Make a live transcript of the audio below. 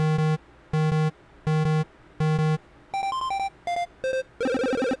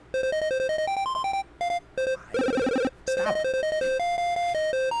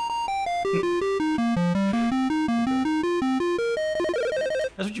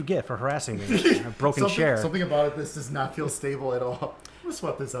you get for harassing me? A broken chair. Something about it. This does not feel stable at all. I'm gonna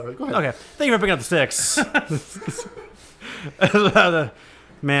swap this out. Go ahead. Okay, thank you for picking up the sticks.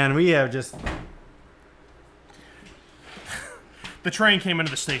 Man, we have just... The train came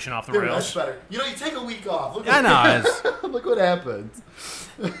into the station off the Dude, rails. that's better. You take a week off. Look I know. Look what happens.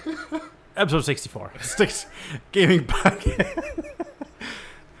 Episode 64. Sticks Gaming Podcast.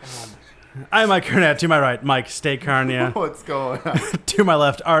 I'm Mike Kernat. To my right, Mike Steak Carnia. What's going on? To my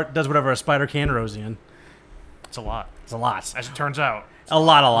left, Art does whatever a spider can, Rosian. It's a lot. It's a lot. As it turns out. A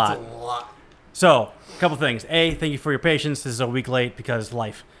lot. It's a lot. So, a couple things. A, thank you for your patience. This is a week late because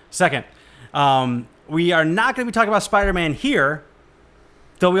life. Second, we are not going to be talking about Spider-Man here,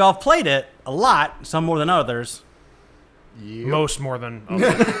 though we all played it a lot, some more than others. Yep. Most more than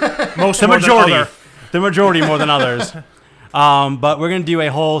most The more majority. Than other. The majority more than others. But we're going to do a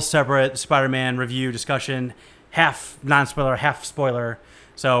whole separate Spider-Man review discussion, half non-spoiler, half spoiler.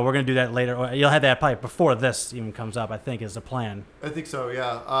 So we're going to do that later. You'll have that probably before this even comes up, I think, is the plan. I think so.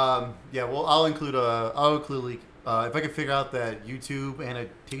 Yeah. Well, I'll include if I can figure out that YouTube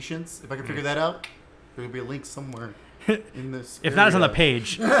annotations, if I can figure that out, there will be a link somewhere in this. If not, it's on the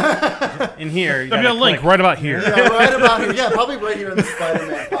page. In here. There'll be a link right about here. Yeah, right about here. Yeah, probably right here in the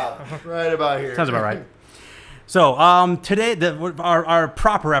Spider-Man pop. Right about here. Sounds about right. So today, our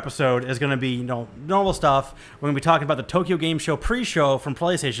proper episode is going to be normal stuff. We're going to be talking about the Tokyo Game Show pre-show from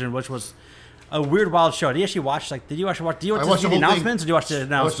PlayStation, which was a weird, wild show. Did you actually watch? Did you watch the announcements? Or did you watch the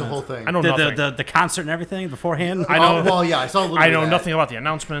announcements? I watched the whole thing. I know nothing. The concert and everything beforehand. I know. Well, yeah, I saw a little bit I know of that. nothing about the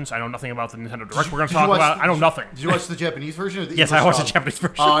announcements. I know nothing about the Nintendo Direct we're going to Did you talk watch about. the- I know nothing. Did you watch the Japanese version or the Yes, English I watched dub? the Japanese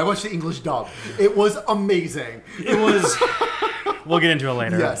version. I watched the English dub. It was amazing. It was. We'll get into it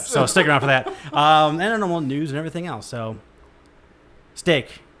later. Yes. So stick around for that. And normal news and everything else. So,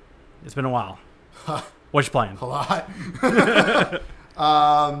 Steak, it's been a while. What you playing? A lot.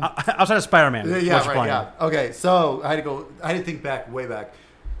 Outside of Spider-Man. Yeah, what you right. playing? Yeah. Okay, so I had to think way back.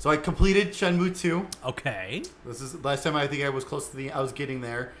 So I completed Shenmue 2. Okay. This is last time I think I was close to I was getting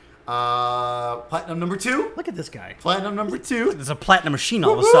there. Platinum number 2. Look at this guy. Platinum number 2. There's a platinum machine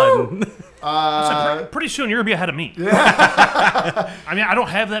all of a sudden. Pretty soon you're going to be ahead of me. I mean, I don't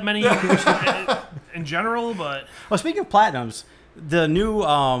have that many in general, but... Well, speaking of platinums, the new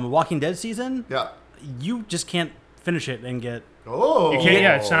Walking Dead season, Yeah. you just can't finish it and get... Oh. You can't,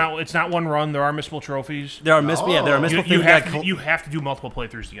 yeah, it's not one run. There are missable trophies. There are missable You things. you have to do multiple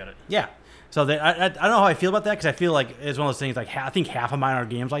playthroughs to get it. Yeah. So I don't know how I feel about that because I feel like it's one of those things like I think half of mine are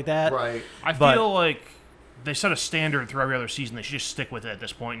games like that. Right. I But- feel like they set a standard through every other season. They should just stick with it at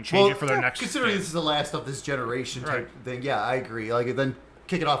this point and change it for their next. Considering game. this is the last of this generation type thing, yeah, I agree. Like then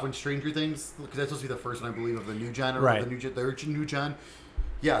kick it off when Stranger Things, because that's supposed to be the first one I believe of the new gen or Right. the new gen.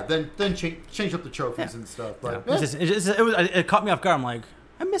 Yeah, then change up the trophies and stuff. But Yeah. It caught me off guard. I'm like,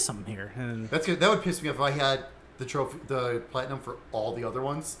 I miss something here. And that's good. That would piss me off if I had the platinum for all the other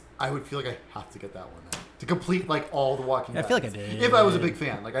ones. I would feel like I have to get that one then to complete like all the Walking Dead. I feel like I did. If I was a big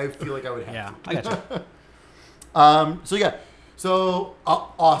fan, like I feel like I would have. yeah, to. I got you. So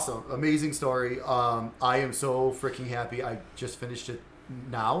awesome, amazing story. I am so freaking happy. I just finished it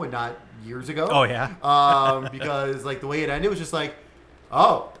now and not years ago. Oh yeah. Because like the way it ended was just like,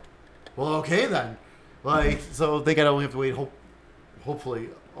 oh, well, okay then. Like so they gotta only have to wait hopefully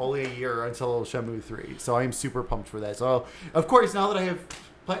only a year until Shenmue 3. So I'm super pumped for that. So of course now that I have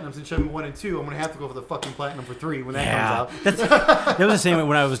platinums in Shenmue 1 and 2, I'm gonna have to go for the fucking platinum for 3 when that comes out. That was the same way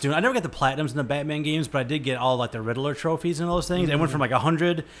when I was doing. I never got the platinums in the Batman games, but I did get all like the Riddler trophies and all those things. It went from like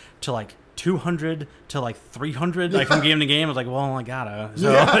 100 to like 200 to like 300, like from game to game. I was like, well, I gotta.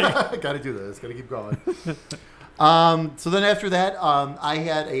 So I gotta do this. Gotta keep going. So then after that, I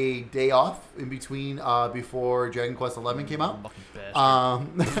had a day off in between before Dragon Quest XI came out. Lucky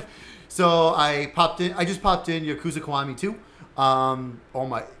bastard. So I just popped in Yakuza Kiwami 2. Oh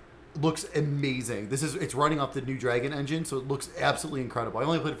my, looks amazing. It's running off the new Dragon engine, so it looks absolutely incredible. I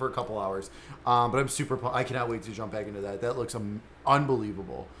only played it for a couple hours, but I'm super. I cannot wait to jump back into that. That looks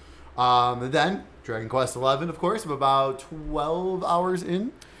unbelievable. And then Dragon Quest XI, of course. I'm about 12 hours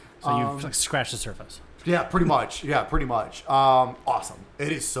in. so you've like scratched the surface. Yeah, pretty much. Awesome.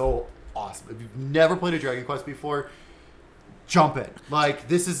 It is so awesome. If you've never played a Dragon Quest before, jump in. Like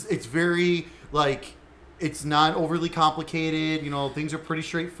it's very like. It's not overly complicated. Things are pretty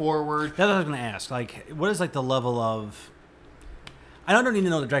straightforward. That's what I was gonna ask. Like, what is like the level of? I don't need to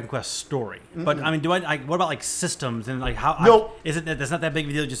know the Dragon Quest story, but I mean, what about like systems and like how? Nope. Is it? That's not that big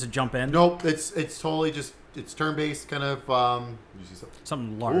of a deal just to jump in. Nope. It's totally just it's turn-based kind of. You see something?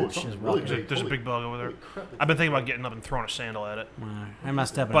 Something large something as well. really big. There's a Holy- big bug over there. holy crap, I've been thinking about getting up and throwing a sandal at it, I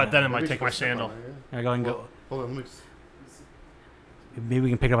messed up. but then it might Maybe take you my should step on sandal. it, yeah. I go and go. Hold on. Let me. Maybe we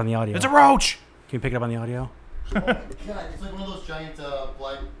can pick it up on the audio. It's a roach. Can we pick it up on the audio? Oh my god, it's like one of those giant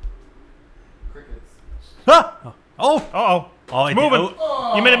black crickets. Ah! Oh! Uh-oh. Oh, It's moving.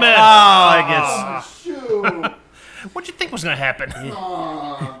 You made it mad. I guess Shoot! What'd you think was going to happen?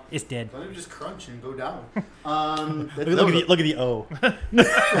 it's dead. Let him just crunch and go down. Look at the O.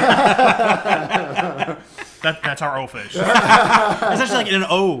 That's our O-fish. It's actually like an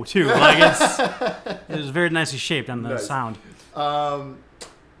O too. Like it's very nicely shaped on the Nice. sound.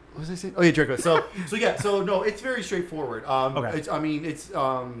 What was I saying? Oh yeah, Draco. So no, it's very straightforward. Okay. It's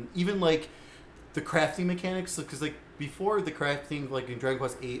even like the crafting mechanics, because like before the crafting, like in Dragon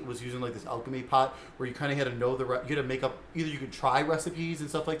Quest VIII, was using like this alchemy pot where you kind of had to know you had to make up, either you could try recipes and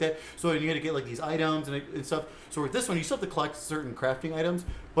stuff like that. So you had to get like these items and stuff. So with this one, you still have to collect certain crafting items,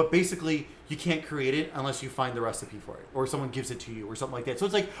 but basically you can't create it unless you find the recipe for it or someone gives it to you or something like that. So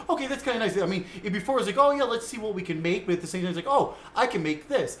it's like, okay, that's kind of nice. I mean, before it was like, oh yeah, let's see what we can make, but at the same time, it's like, oh, I can make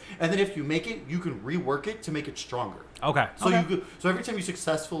this, and then if you make it, you can rework it to make it stronger. Okay. So you could, so every time you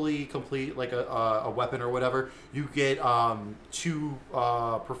successfully complete like a weapon or whatever, you get 2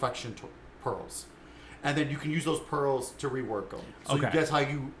 perfection pearls, and then you can use those pearls to rework them. So Okay. that's how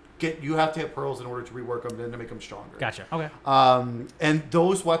you have to have pearls in order to rework them, then to make them stronger. Gotcha. Okay. And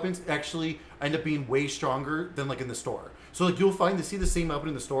those weapons actually end up being way stronger than like in the store. So like you'll see the same weapon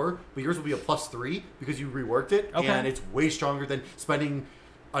in the store, but yours will be a +3 because you reworked it, Okay. and it's way stronger than spending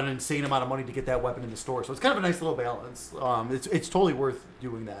an insane amount of money to get that weapon in the store. So it's kind of a nice little balance. It's totally worth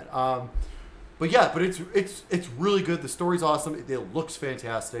doing that. But it's really good. The story's awesome. It looks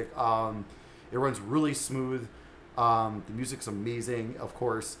fantastic. It runs really smooth. The music's amazing, of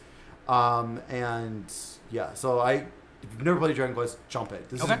course. And yeah, so if you've never played Dragon Quest, jump it.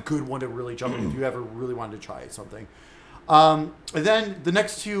 This is a good one to really jump in if you ever really wanted to try something. And then the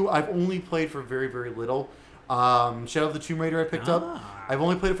next 2 I've only played for very, very little. Shadow of the Tomb Raider I picked up. I've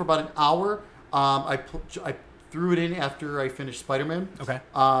only played it for about an hour. I threw it in after I finished Spider-Man. Okay.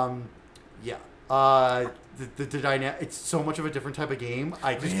 Yeah. The dynamic, it's so much of a different type of game.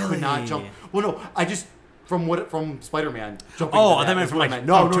 I just could not jump. Well, no, I just from Spider-Man jumping. Oh, to I thought meant from like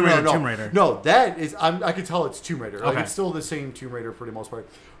Tomb Raider. No, that is I can tell it's Tomb Raider. Like Okay. it's still the same Tomb Raider for the most part,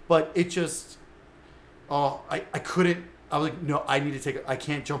 but it just I couldn't. I was like, no, I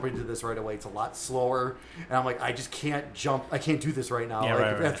can't jump into this right away. It's a lot slower. And I'm like, I just can't jump. I can't do this right now. Yeah,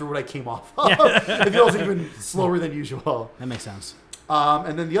 like, right. After what I came off of. It feels even slower than usual. That makes sense.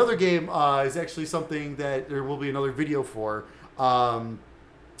 And then the other game is actually something that there will be another video for.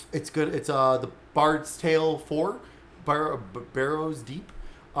 It's good. It's the Bard's Tale 4, Barrows Deep.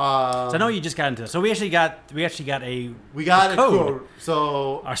 So I know you just got into this. So we actually got a code.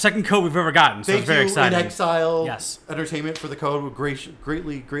 So our second code we've ever gotten. So thank it's very you, exciting. In Exile Yes. Entertainment, for the code. We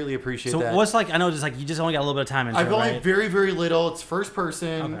greatly appreciate that. So what's like? I know just like you just only got a little bit of time into I've it, only right? very, very little. It's first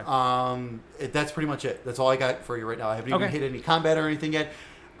person. Okay. That's pretty much it. That's all I got for you right now. I haven't even hit any combat or anything yet.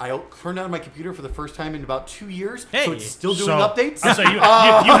 I turned on my computer for the first time in about 2 years, so it's still doing updates. I say you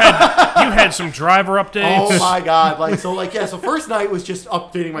had some driver updates. Oh my god! So first night was just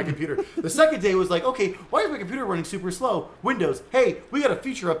updating my computer. The second day was like, okay, why is my computer running super slow? Windows, hey, we got a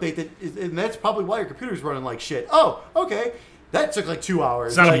feature update and that's probably why your computer's running like shit. Oh, okay, that took like 2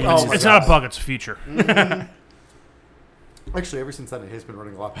 hours. It's not a bug; it's a feature. Actually, ever since then, it has been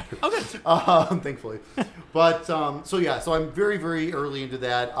running a lot better. Okay. Thankfully. But, so I'm very, very early into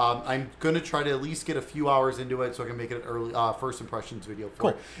that. I'm going to try to at least get a few hours into it so I can make it an early first impressions video for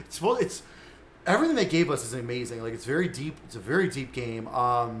it. It's everything they gave us is amazing. Like, it's very deep. It's a very deep game.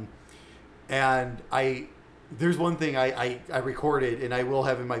 And there's one thing I recorded and I will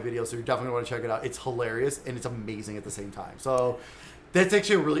have in my video, so you definitely want to check it out. It's hilarious and it's amazing at the same time. So that's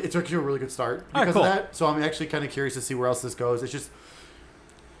actually a really good start because of that. So I'm actually kind of curious to see where else this goes. It's just,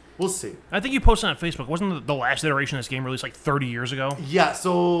 we'll see. I think you posted on Facebook. Wasn't the last iteration of this game released like 30 years ago? Yeah.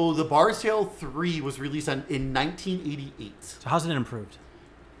 So the Bard's Tale 3 was released in 1988. So how's it improved?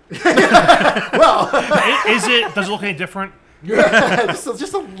 Well, Does it look any different?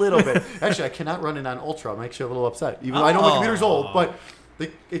 just a little bit. Actually, I cannot run it on Ultra. I'm actually a little upset. Even though I know my computer's old, but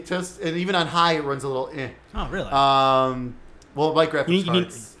it just, and even on high it runs a little. Oh, really? Well, my graphics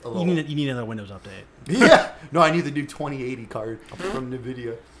card's a little. You need another Windows update. Yeah. No, I need the new 2080 card from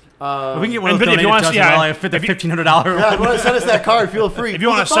NVIDIA. If we can get one of those NVIDIA, if you donated want to to us, see- I'll fit the $1,500 Yeah, one. if you want to send us that card, feel free. If you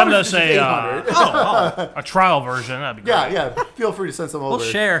want to send us a $800. trial version, that'd be great. Yeah, feel free to send some over. We'll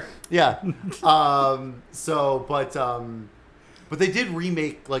share. Yeah. But they did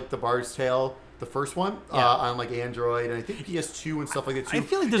remake like the Bard's Tale, the first one, on like Android and I think PS2 and stuff like that too. I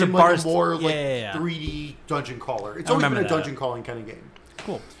feel like there's a in, Bard's like a more like yeah. 3D dungeon crawler. It's I always been remember a that. dungeon crawling kind of game.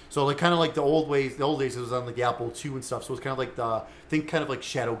 Cool. So like kind of like the old days it was on like the Apple II and stuff. So it's kind of like kind of like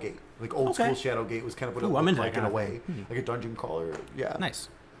Shadowgate, like old school Shadowgate was kind of what it I'm looked into like that in a kind way, of thing. like a dungeon crawler. Yeah. Nice.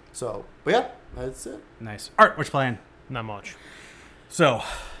 So, but yeah, that's it. Nice. Art, what you playing? Not much. So,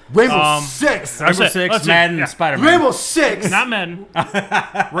 Rainbow Six. That's Rainbow it. Six, Let's see. Madden, Yeah. Spider-Man. Rainbow Six. Not Madden.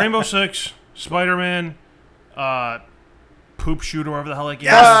 Rainbow Six, Spider-Man, Poop Shoot or whatever the hell that game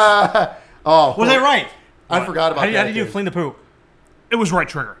is. Oh, Was I right? I forgot about How that. did you game. fling the poop? It was right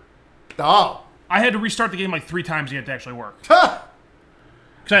trigger. Oh. I had to restart the game like 3 times to get it to actually work.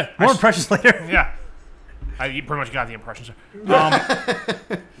 More impressions later. Yeah. I pretty much got the impressions. Wow.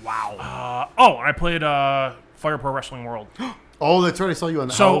 And I played Fire Pro Wrestling World. Oh, that's right. I saw you on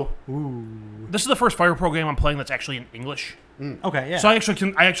the. So, this is the first Fire Pro game I'm playing that's actually in English. Okay, yeah. So I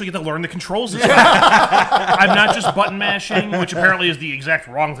actually get to learn the controls. And stuff. I'm not just button mashing, which apparently is the exact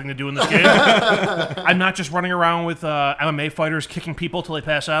wrong thing to do in this game. I'm not just running around with MMA fighters kicking people till they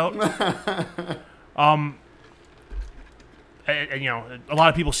pass out. And, you know, a lot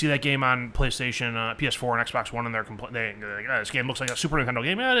of people see that game on PlayStation, PS4, and Xbox One, and they're like, "Oh, this game looks like a Super Nintendo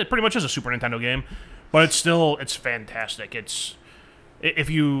game." Yeah, it pretty much is a Super Nintendo game, but it's fantastic.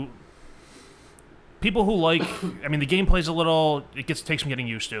 People who like, I mean, the gameplay's a little, takes some getting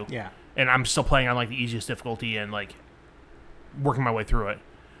used to. Yeah. And I'm still playing on like the easiest difficulty and like working my way through it.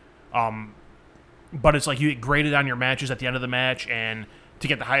 But it's like you get graded on your matches at the end of the match, and to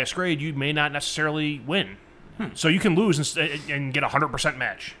get the highest grade, you may not necessarily win. So you can lose and get a 100%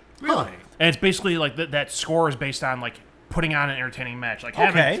 match. Really? And it's basically like that score is based on like putting on an entertaining match, like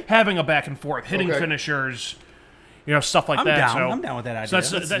Okay. having a back and forth, hitting finishers, you know, stuff like I'm that. down. So, I'm down with that idea.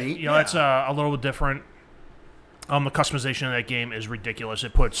 So That's neat, you know, that's a little bit different. The customization of that game is ridiculous.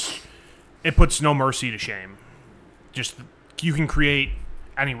 It puts no mercy to shame. Just you can create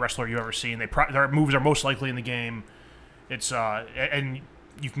any wrestler you've ever seen. Their moves are most likely in the game. It's and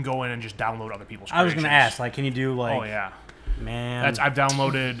you can go in and just download other people's. I was going to creations. ask, like, can you do, like... Oh yeah, Man. I've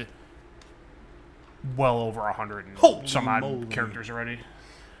downloaded well over 100 and Holy some odd moly. characters already.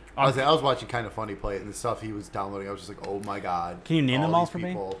 I was watching Kind of Funny play it, and the stuff he was downloading, I was just like, oh my god. Can you name them all these for me?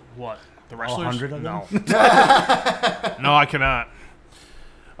 people. What, the All wrestlers? 100 of them? No, no, I cannot.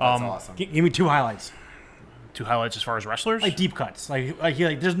 That's awesome. Give me 2 highlights. 2 highlights as far as wrestlers. Like, deep cuts.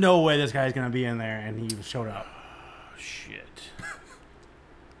 There's no way this guy's going to be in there, and he showed up. Shit.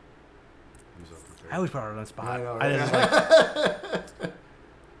 I always put her on the spot. I know, I right? just, like,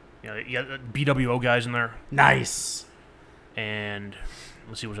 You got BWO guys in there, nice. and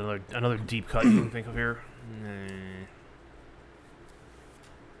let's see, what's another deep cut you can think of here.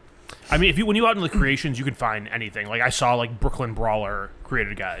 I mean, when you out in the creations, you can find anything. Like I saw, like Brooklyn Brawler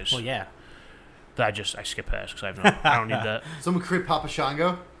created guys. Well, yeah. That I skip past because I don't need that. Someone create Papa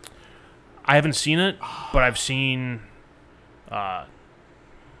Shango. I haven't seen it, but I've seen The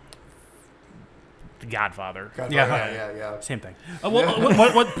Godfather. Yeah. Same thing.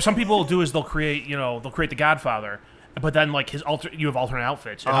 What some people will do is they'll create The Godfather, but then like you have alternate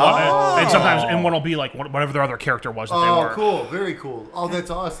outfits, and, and sometimes one will be like whatever their other character was that they Oh, were. cool. Very cool. Oh, that's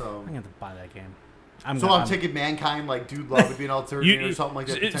awesome. I'm going to have to buy that game. So I'm taking Mankind, like Dude Love would be an alternate or something like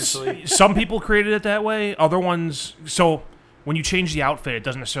that, potentially. Some people created it that way. Other ones, so when you change the outfit, it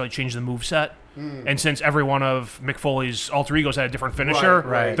doesn't necessarily change the moveset. And since every one of Mick Foley's alter egos had a different finisher,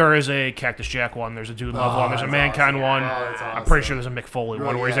 Right. there is a Cactus Jack one, there's a Dude Love one, there's a that's Mankind awesome. one. Oh, that's I'm pretty awesome. sure there's a Mick Foley Right,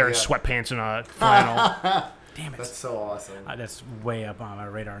 one where he's yeah, there in yeah. sweatpants and a flannel. Damn it. That's so awesome. That's way up on my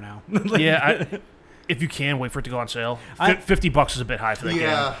radar now. Yeah, if you can, wait for it to go on sale. $50 is a bit high for that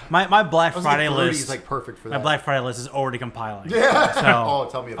Yeah. game. My Black I was Friday like, 30 list. is like perfect for My that. Black Friday list is already compiling. Yeah. So, Oh,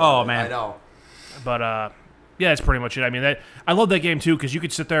 tell me about it. man. I know. But yeah, that's pretty much it. I mean, I love that game too because you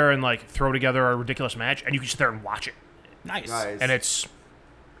could sit there and like throw together a ridiculous match, and you could sit there and watch it, Nice. Nice. and it's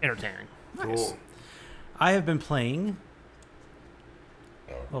entertaining. Cool. I have been playing,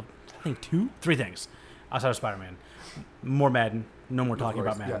 well, I think 3 things outside of Spider-Man. More Madden. No more talking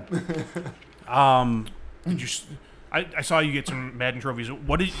about course, Madden. Did you? I saw you get some Madden trophies.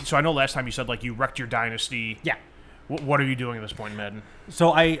 So I know last time you said like you wrecked your dynasty. Yeah. What are you doing at this point in Madden?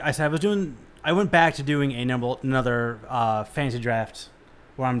 So I said I went back to doing another fantasy draft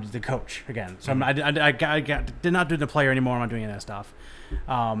where I'm the coach again. So I did not do the player anymore. I'm not doing any of that stuff.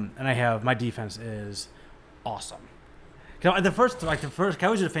 And I have my defense is awesome. The first I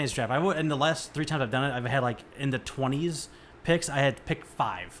always do the fantasy draft. In the last 3 times I've done it, I've had like in the 20s picks. I had picked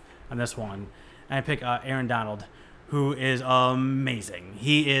 5 on this one, and I picked Aaron Donald, who is amazing.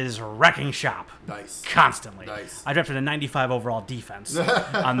 He is wrecking shop. Nice. Constantly. Nice. I drafted a 95 overall defense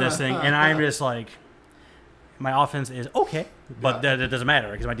on this thing, and I'm just like, my offense is okay, but that doesn't matter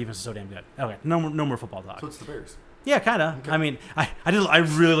because my defense is so damn good. Okay, no more football talk. So it's the Bears. Yeah, kind of. I mean, I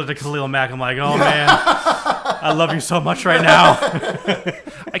really looked at Khalil Mack. I'm like, oh man, I love you so much right now.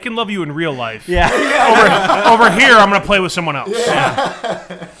 I can love you in real life. Yeah. Over here, I'm gonna play with someone else.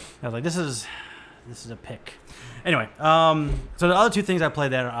 I was like, this is a pick. Anyway, so the other two things I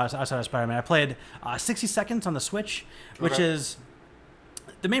played that outside of Spider-Man, I played 60 Seconds on the Switch, which is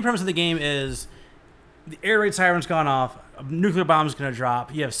the main premise of the game is the air raid siren's gone off, a nuclear bomb's going to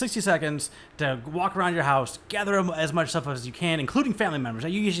drop. You have 60 seconds to walk around your house, gather as much stuff as you can, including family members.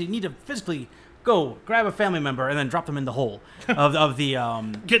 You usually need to physically go grab a family member and then drop them in the hole of the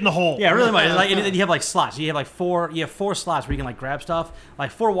Get in the hole. yeah, really much. Like, and you have like slots. You have like four slots where you can like grab stuff.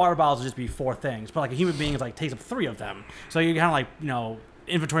 Like 4 water bottles would just be 4 things, but like a human being is like takes up 3 of them. So you kind of like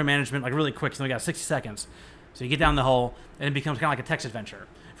inventory management like really quick. So you got 60 seconds. So you get down the hole and it becomes kind of like a text adventure.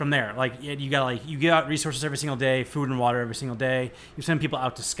 From there, like you get out resources every single day, food and water every single day. You send people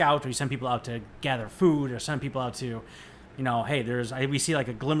out to scout, or you send people out to gather food, or send people out to, hey, we see like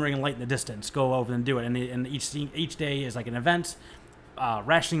a glimmering light in the distance. Go over and do it. And each day is like an event,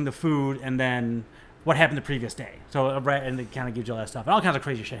 rationing the food, and then what happened the previous day. So and it kind of gives you all that stuff. And all kinds of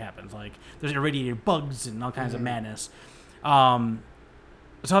crazy shit happens. Like there's irradiated bugs and all kinds of madness.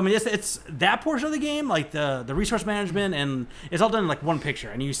 So I mean, it's that portion of the game, like the resource management, and it's all done in like one picture,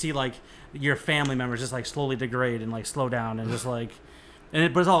 and you see like your family members just like slowly degrade and like slow down, and just like,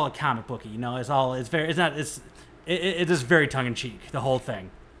 but it's all comic booky, it is very tongue in cheek, the whole thing.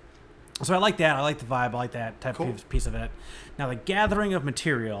 So I like that. I like the vibe. I like that type of piece of it. Now the gathering of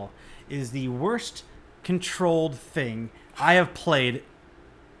material is the worst controlled thing I have played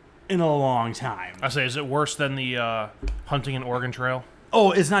in a long time. I say, is it worse than the hunting and Oregon Trail?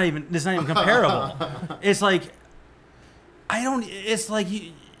 Oh, it's not even comparable. It's like it's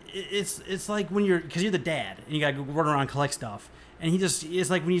like when because you're the dad and you gotta go run around and collect stuff, and it's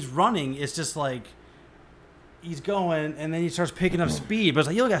like when he's running, it's just like he's going and then he starts picking up speed, but it's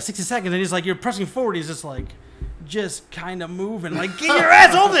like you only got 60 seconds and he's like you're pressing forward, he's just kind of moving like get your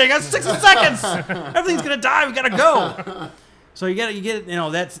ass over there, you got 60 seconds, everything's gonna die, we gotta go. So you get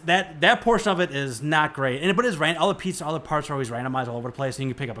that portion of it is not great, but it's all the parts are always randomized all over the place. So you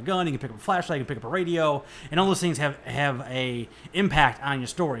can pick up a gun, you can pick up a flashlight, you can pick up a radio, and all those things have a impact on your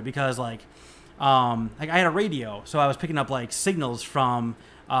story because like I had a radio, so I was picking up like signals from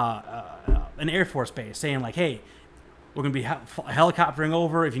an Air Force base saying like, hey, we're gonna be helicoptering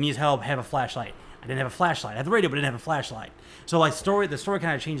over. If you need help, have a flashlight. I didn't have a flashlight. I had the radio, but I didn't have a flashlight. So like the story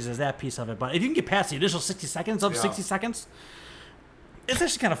kind of changes as that piece of it. But if you can get past the initial 60 seconds of 60 seconds. It's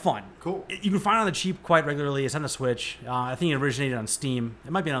actually kind of fun. Cool. You can find it on the cheap quite regularly. It's on the Switch. I think it originated on Steam.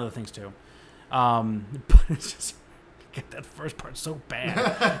 It might be on other things too. But it's just that first part so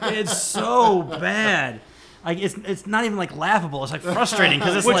bad. It's so bad. Like it's not even like laughable. It's like frustrating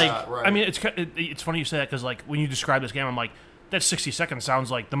because it's right. like. I mean, it's funny you say that because like when you describe this game, I'm like that 60 seconds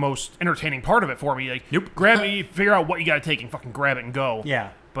sounds like the most entertaining part of it for me. Like, nope. Grab it, figure out what you got to take, and fucking grab it and go. Yeah.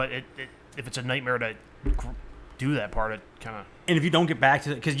 But if it's a nightmare to do that part, it kind of. And if you don't get back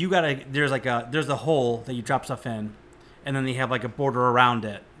to it, because there's a hole that you drop stuff in, and then they have like a border around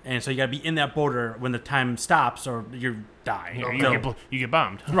it, and so you got to be in that border when the time stops, or you die. You get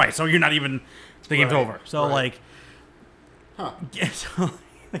bombed. Right. So you're not even. The game's over. So like. Huh. Yeah, so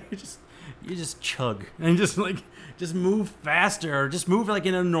you just chug and just move faster, or just move like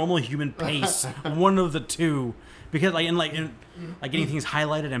in a normal human pace. One of the two, because getting things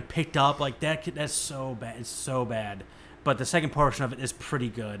highlighted and picked up like that's so bad. It's so bad. But the second portion of it is pretty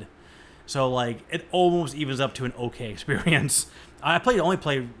good. So like it almost evens up to an okay experience. I played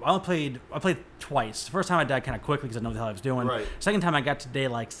twice. The first time I died kind of quickly because I know what the hell I was doing. Right. Second time I got to day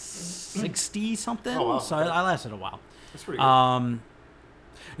like 60 something. Oh, wow. So I lasted a while. That's pretty good.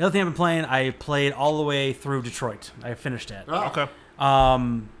 The other thing I've been playing, I played all the way through Detroit. I finished it. Oh. Okay.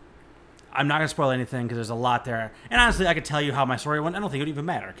 I'm not going to spoil anything because there's a lot there. And honestly, I could tell you how my story went. I don't think it would even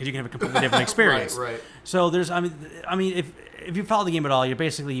matter because you can have a completely different experience. Right. So I mean, if you follow the game at all, you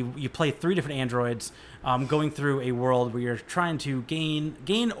play 3 different androids going through a world where you're trying to gain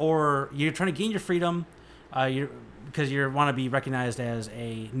your freedom because you want to be recognized as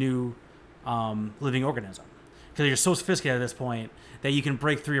a new living organism. Because you're so sophisticated at this point that you can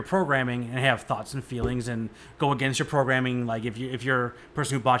break through your programming and have thoughts and feelings and go against your programming. Like if your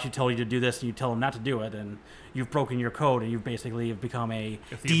person who bought you told you to do this and you tell them not to do it, and you've broken your code and you've basically become a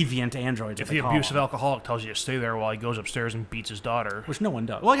deviant android. If the abusive alcoholic tells you to stay there while he goes upstairs and beats his daughter, which no one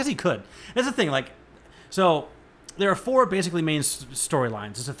does. Well, I guess he could. That's the thing. Like, so there are 4 basically main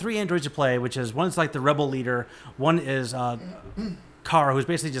storylines. There's the 3 androids you play, which is one's like the rebel leader, one is Kara, who's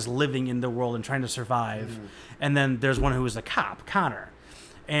basically just living in the world and trying to survive. And then there's one who is a cop, Connor.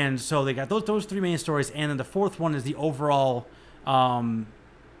 And so they got those three main stories, and then the fourth one is the overall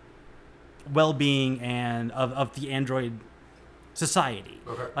well-being and of the android society.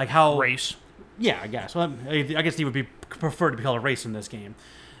 Okay. Like how Race. Yeah, I guess. Well, I guess he would be preferred to be called a race in this game.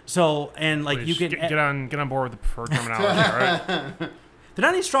 So and like you Please, can get on board with the preferred terminology. All right. they're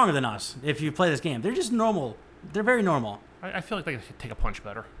not any stronger than us if you play this game. They're just normal. They're very normal. I feel like they could take a punch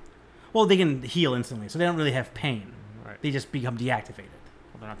better. Well, they can heal instantly, so they don't really have pain. Right. They just become deactivated.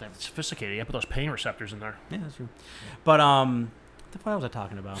 Well, they're not that sophisticated. You put those pain receptors in there. Yeah, that's true. But what the fuck was I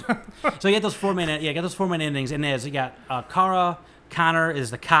talking about? So you get those four main endings, and there's you got Kara. Connor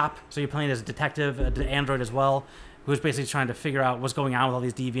is the cop, so you're playing as a detective, an android as well, who's basically trying to figure out what's going on with all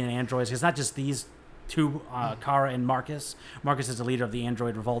these deviant androids. It's not just these two, Kara and Marcus. Marcus is the leader of the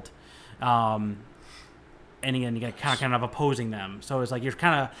android revolt. And again, you get kind of opposing them. So it's like you're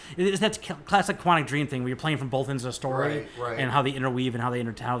kind of it's that classic Quantic Dream thing where you're playing from both ends of the story, Right. and how they interweave and how they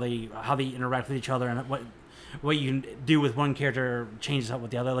interact with each other, and what you can do with one character changes up with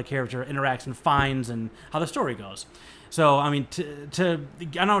the other character interacts and finds, and how the story goes. So I mean, I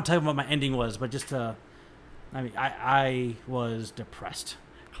don't want to tell you what my ending was, but I was depressed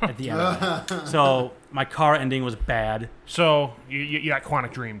at the end of it. So my car ending was bad. So you got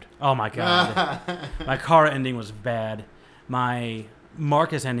Quantic Dreamed. Oh my god. My car ending was bad. My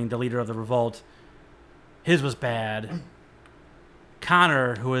Marcus ending, the leader of the revolt, his was bad.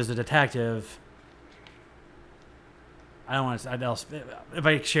 Connor, who is the detective, I don't want to. If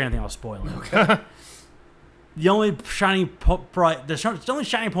I share anything, I'll spoil it. Okay. The only shining point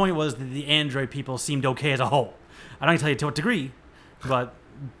was that the android people seemed okay as a whole. I don't tell you to what degree, but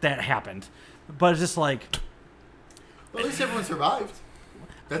that happened. But it's just like Well, at least everyone survived.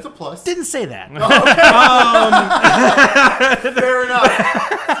 That's a plus. didn't say that. Fair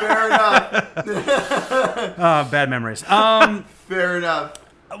enough. Bad memories. Fair enough.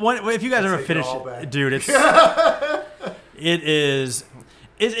 If you guys ever take it finish, all back. dude,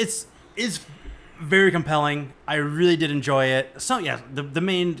 it's very compelling. I really did enjoy it. The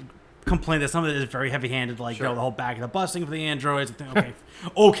main complaint that some of it is very heavy-handed, like Sure. the whole back of the busing for the androids.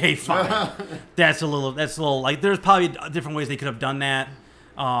 Okay, fine. That's a little like there's probably different ways they could have done that.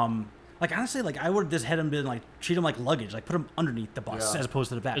 Like honestly, like I would have just had them been like treat them like luggage, like put them underneath the bus Yeah. as opposed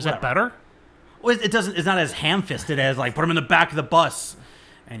to the back. Is that better? Well, it doesn't. It's not as ham-fisted as like put them in the back of the bus.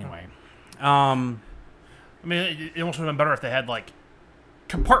 Anyway, I mean, it almost would have been better if they had like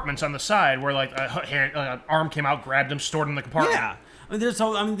compartments on the side where like an arm came out, grabbed him, stored him in the compartment. yeah. There's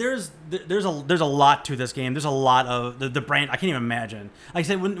a lot to this game. There's a lot of the branch. I can't even imagine. Like I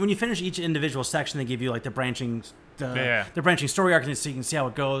said, when you finish each individual section, they give you like the branching story arc, so you can see how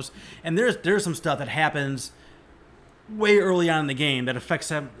it goes. And there's some stuff that happens way early on in the game that affects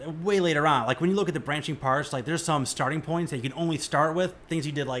them way later on. Like when you look at the branching parts, like there's some starting points that you can only start with things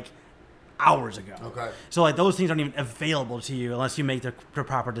you did like hours ago. Okay. So like those things aren't even available to you unless you make the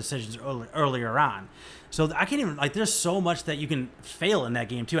proper decisions earlier on. So I can't even like. There's so much that you can fail in that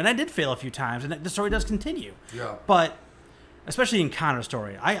game too, and I did fail a few times, and the story does continue. Yeah. But especially in Connor's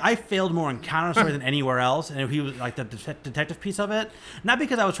story, I failed more in Connor's story than anywhere else, and he was like the detective piece of it. Not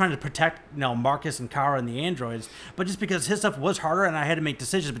because I was trying to protect Marcus and Kara and the androids, but just because his stuff was harder, and I had to make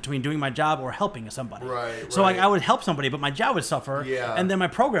decisions between doing my job or helping somebody. Right. So like I would help somebody, but my job would suffer. Yeah. And then my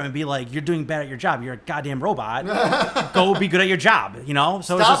program would be like, "You're doing bad at your job. You're a goddamn robot. Go be good at your job." So it's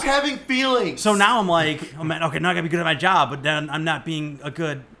Stop just, having feelings. so now I'm like, okay, now I gotta be good at my job, but then I'm not being a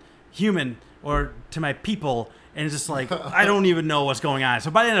good human or to my people, and it's just like I don't even know what's going on.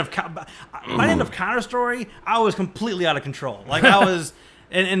 So by the end of Connor's story, I was completely out of control. Like I was,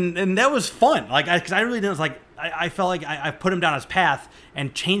 and that was fun. Like because I really didn't I felt like I put him down his path,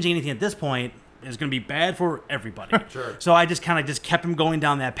 and changing anything at this point is gonna be bad for everybody. Sure. So I just kind of just kept him going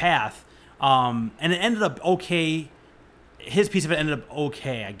down that path, and it ended up okay. His piece of it ended up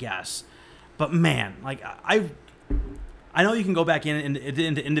okay, I guess. But man, like I know you can go back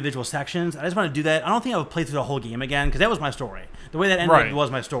into individual sections. I just want to do that. I don't think I would play through the whole game again because that was my story. The way that ended Right.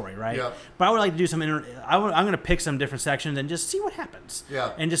 was my story, right? Yeah. But I would like to do some. I'm going to pick some different sections and just see what happens.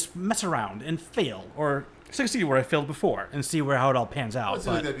 Yeah. And just mess around and fail or succeed where I failed before and see how it all pans out. I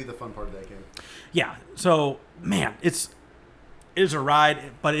think that'd be the fun part of that game. Yeah. So man, it is a ride,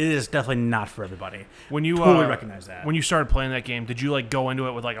 but it is definitely not for everybody. When you Totally recognize that. When you started playing that game, did you like go into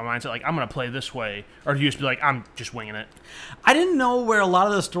it with like a mindset like I'm gonna play this way, or do you just be like I'm just winging it? I didn't know where a lot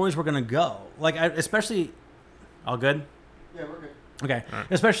of the stories were going to go. Like especially, all good. Yeah, we're good. Okay,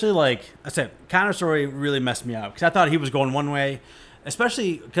 especially like I said, Connor's story really messed me up because I thought he was going one way,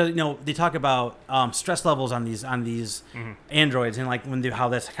 especially because they talk about stress levels on these androids, and like how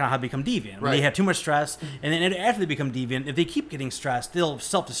that's kind of how they become deviant. When they have too much stress, and then after they become deviant, if they keep getting stressed, they'll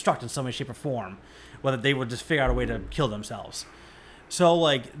self-destruct in some way, shape, or form. Whether they would just figure out a way to kill themselves. So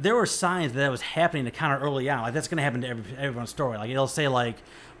like there were signs that was happening to counter early on. Like that's going to happen to everyone's story. Like it'll say like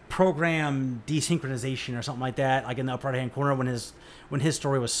program desynchronization or something like that, like in the upper right hand corner when his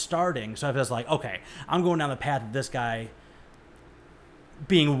story was starting. So I was like, okay, I'm going down the path of this guy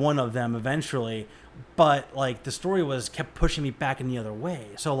being one of them eventually, but like the story kept pushing me back in the other way.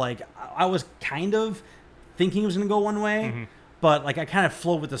 So like I was kind of thinking it was going to go one way, but like I kind of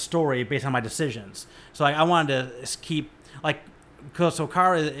flowed with the story based on my decisions. So like I wanted to keep like. So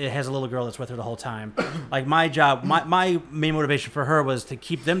Kara has a little girl that's with her the whole time. Like my job, my main motivation for her was to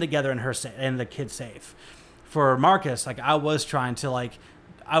keep them together and her and the kid safe. For Marcus, like I was trying to like,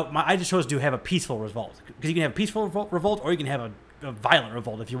 I just chose to have a peaceful revolt, because you can have a peaceful revolt or you can have a violent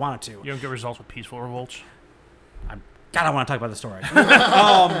revolt if you wanted to. You don't get results with peaceful revolts. I want to talk about the story.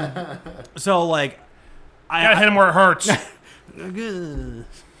 So like, I gotta hit him where it hurts.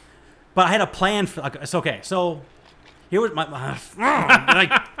 But I had a plan for. Like, it's okay. So. Here was I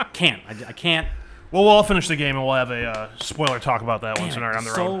can't. Well, we'll all finish the game and we'll have a spoiler talk about that once we're on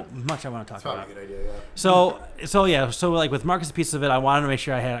the road. So much I want to talk about. That's probably a good idea, So like with Marcus' piece of it, I wanted to make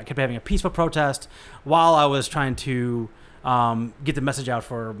sure I kept having a peaceful protest while I was trying to get the message out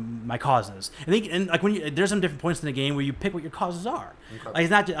for my causes. And like there's some different points in the game where you pick what your causes are. Okay. Like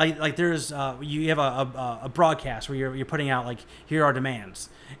it's not like there's you have a broadcast where you're putting out like here are demands,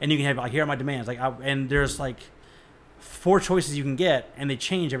 and you can have like here are my demands and there's like 4 choices you can get, and they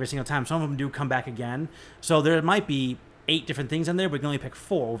change every single time. Some of them do come back again. So there might be 8 different things in there, but you can only pick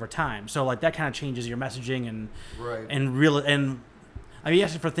 4 over time. So like that kind of changes your messaging and I mean,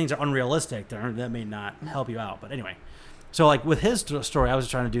 yes, for things that are unrealistic, that may not help you out. But anyway, so like with his story, I was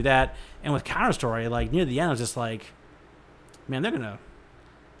just trying to do that, and with Connor's story, like near the end, I was just like, man, they're gonna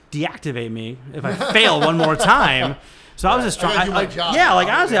deactivate me if I fail one more time. So I was just trying.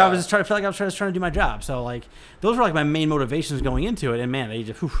 Honestly, I was just trying to feel like I was trying to do my job. So like, those were like my main motivations going into it. And man, they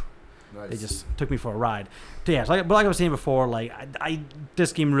just took me for a ride. So yeah, but like I was saying before, like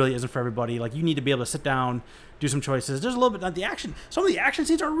this game really isn't for everybody. Like you need to be able to sit down, do some choices. There's a little bit of the action. Some of the action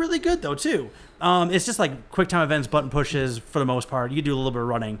scenes are really good though too. It's just like quick time events, button pushes for the most part. You can do a little bit of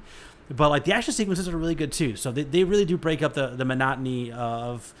running, but like the action sequences are really good too. So they really do break up the monotony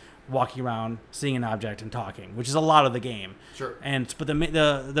of walking around, seeing an object, and talking, which is a lot of the game. Sure. But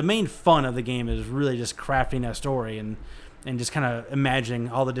the main fun of the game is really just crafting that story and just kind of imagining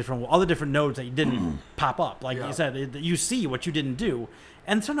all the different nodes that you didn't pop up. Like you said, you see what you didn't do,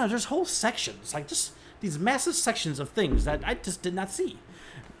 and sometimes there's whole sections, like just these massive sections of things that I just did not see.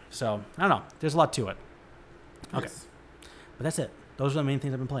 So I don't know. There's a lot to it. Okay, but that's it. Those are the main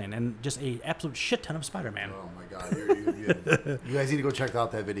things I've been playing, and just a absolute shit ton of Spider-Man. Oh my god! You guys need to go check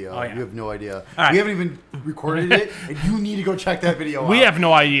out that video. Oh, yeah. You have no idea. Right. We haven't even recorded it, and you need to go check that video out. We have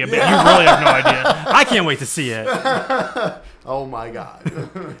no idea, but you really have no idea. I can't wait to see it. Oh my god!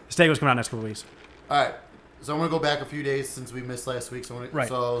 Stego's coming out next couple weeks. All right, so I'm gonna go back a few days since we missed last week. So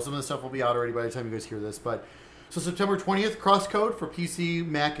some of the stuff will be out already by the time you guys hear this. But so September 20th, Crosscode for PC,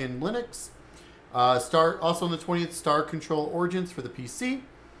 Mac, and Linux. Also on the 20th, Star Control Origins for the PC.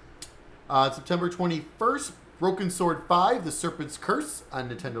 September 21st, Broken Sword 5, The Serpent's Curse on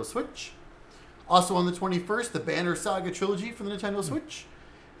Nintendo Switch. Also on the 21st, the Banner Saga Trilogy for the Nintendo Switch.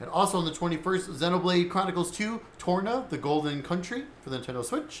 And also on the 21st, Xenoblade Chronicles 2, Torna, The Golden Country for the Nintendo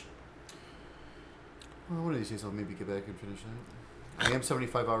Switch. Well, one of these days I'll maybe get back and finish that. I am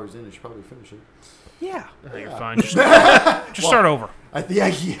 75 hours in. I should probably finish it. Yeah. I think you're fine. Just start over.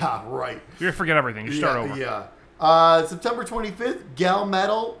 Yeah, right. You're going to forget everything. Just start over. Yeah. September 25th, Gal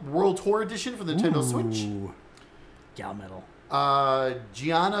Metal World Tour Edition for the Nintendo Switch. Gal Metal.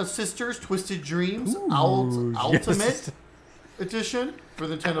 Gianna Sisters Twisted Dreams Ultimate Edition for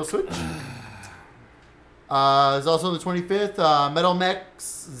the Nintendo Switch. There's also on the 25th, Metal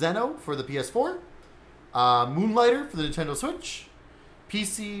Max Zeno for the PS4. Moonlighter for the Nintendo Switch.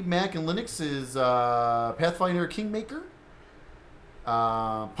 PC, Mac, and Linux is Pathfinder Kingmaker.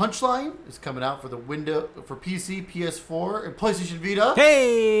 Punchline is coming out for the for PC, PS4, and PlayStation Vita.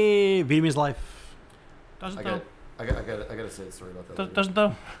 Hey, Vietnamese Life. Doesn't though. I gotta say a story about that. Doesn't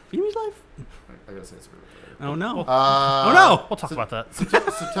though. Vietnamese Life. I gotta say a story about that. Oh no. Oh no. We'll talk about that.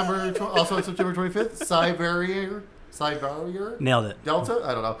 Also on September 25th, Cyberrier? Nailed it. Delta?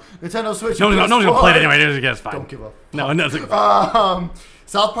 I don't know. Nintendo Switch. No one's going to play it anyway. It's fine. Don't give up. No, no.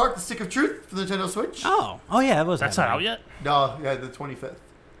 South Park, The Stick of Truth for the Nintendo Switch. Oh yeah, That's not out yet? No, yeah, the 25th.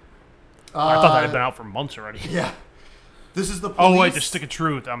 I thought that had been out for months already. Yeah. This is the police. Oh wait, the Stick of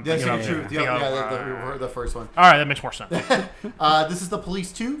Truth. I'm Yeah, thinking Stick of of Truth. thinking Yeah, of, the first one. all right, that makes more sense. This is the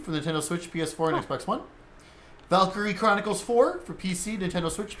Police 2 for Nintendo Switch, PS4, and Xbox One. Valkyrie Chronicles 4 for PC, Nintendo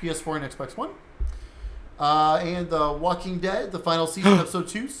Switch, PS4, and Xbox One. And The Walking Dead, the final season, episode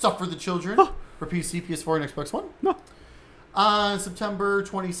 2, Suffer the Children for PC, PS4, and Xbox One. On September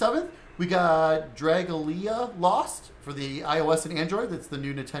 27th, we got Dragalia Lost for the iOS and Android. That's the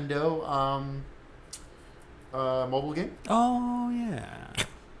new Nintendo mobile game. Oh yeah.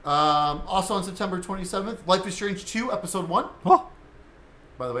 Also on September 27th, Life is Strange 2, Episode 1. Oh.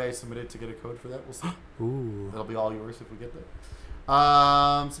 By the way, I submitted to get a code for that. We'll see. Ooh. That'll be all yours if we get that.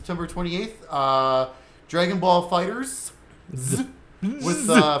 September 28th, Dragon Ball Fighters with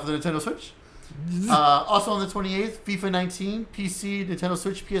for the Nintendo Switch. Also on the 28th, FIFA 19, PC, Nintendo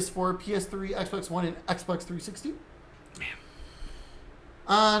Switch, PS4, PS3, Xbox One, and Xbox 360. Man.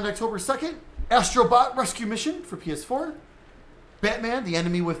 On October 2nd, Astrobot Rescue Mission for PS4. Batman, The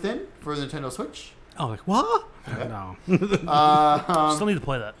Enemy Within for the Nintendo Switch. Oh, like what? Yeah. No. Still need to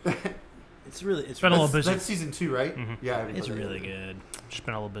play that. It's really. It's been a little busy. That's season 2, right? Mm-hmm. Yeah, I haven't It's played that really yet. good. Just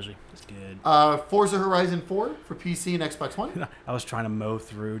been a little busy. It's good. Forza Horizon 4 for PC and Xbox One. I was trying to mow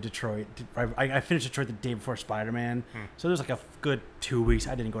through Detroit. I finished Detroit the day before Spider-Man, so there's like a good 2 weeks.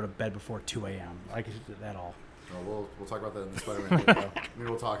 I didn't go to bed before 2 a.m. Like at all. Oh, we'll talk about that in the Spider-Man video. Maybe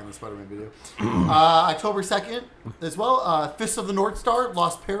we'll talk in the Spider-Man video. October 2nd as well. Fist of the North Star,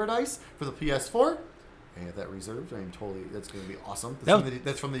 Lost Paradise for the PS4. I have that reserved. I'm totally. That's going to be awesome.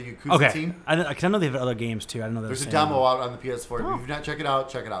 That's from the Yakuza team. I know they have other games too. I don't know. There's a demo out on the PS4. If you've not checked it out,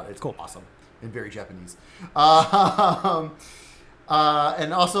 check it out. It's cool. Awesome. And very Japanese. And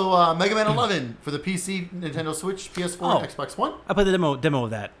also Mega Man 11 for the PC, Nintendo Switch, PS4, and Xbox One. I played the demo of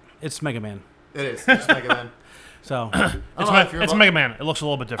that. It's Mega Man. It is. It's Mega Man. So It's Mega Man. It looks a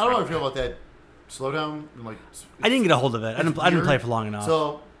little bit I different. don't know how I feel about that slowdown. Like, I didn't get a hold of it. I didn't play it for long enough.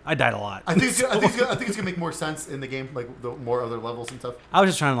 So I died a lot. I think it's gonna make more sense in the game, like the more other levels and stuff. I was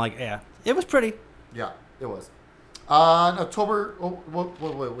just trying to it was pretty. Yeah, it was. October. Oh,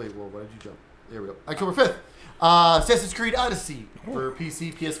 wait. Why did you jump? There we go. October 5th. Assassin's Creed Odyssey for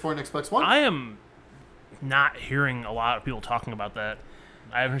PC, PS4, and Xbox One. I am not hearing a lot of people talking about that.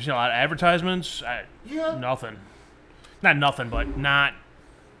 I haven't seen a lot of advertisements. Yeah. Nothing. Not nothing, but not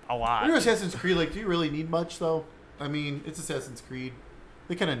a lot. When you're Assassin's Creed, like, do you really need much though? I mean, it's Assassin's Creed.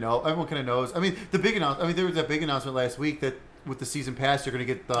 They kind of know. Everyone kind of knows. I mean, there was that big announcement last week that with the season pass, they're going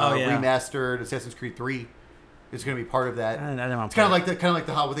to get the remastered Assassin's Creed 3. It's going to be part of that. I don't want It's to. kind of like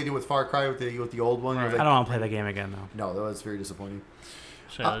what they did with Far Cry with the old one. Right. Like, I don't want to play that game again though. No, that was very disappointing.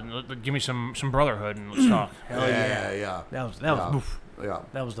 So give me some Brotherhood and let's talk. Hell yeah. That was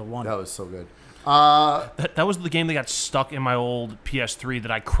that was the one. That was so good. That was the game that got stuck in my old PS3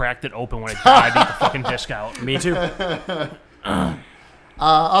 that I cracked it open when it died. I beat the fucking disc out. Me too.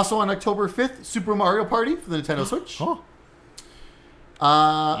 Also on October 5th, Super Mario Party for the Nintendo Switch. Oh.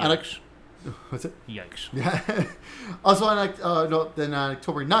 Yikes. What's it? Yikes. Yeah. Also on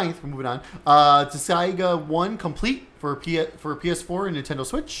October 9th, we're moving on. Saiga 1 Complete for PS4 and Nintendo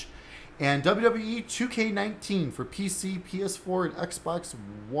Switch. And WWE 2K19 for PC, PS4, and Xbox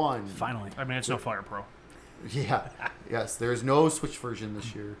One. Finally. I mean, it's no Fire Pro. Yeah. Yes, there's no Switch version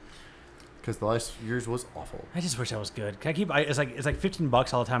this year. Because the last year's was awful. I just wish that was good. Can I keep? It's like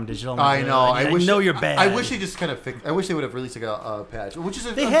 $15 all the time digital. I know. I know you're bad. I wish they just kind of fixed. I wish they would have released like a patch, which is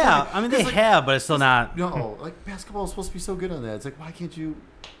They have. I mean, they have, but it's still not. No, like basketball is supposed to be so good on that. It's like, why can't you?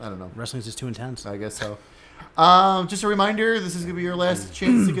 I don't know. Wrestling's just too intense. I guess so. Just a reminder: this is gonna be your last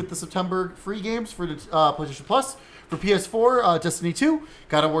chance to get the September free games for the PlayStation Plus. For PS4, Destiny 2,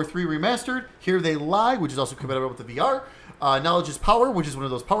 God of War 3 Remastered, Here They Lie, which is also compatible with the VR. Knowledge is Power, which is one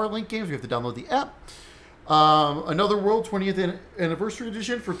of those Power Link games. You have to download the app. Another World 20th Anniversary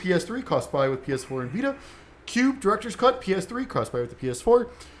Edition for PS3, cross-buy with PS4 and Vita. Cube Director's Cut, PS3, cross-buy with the PS4.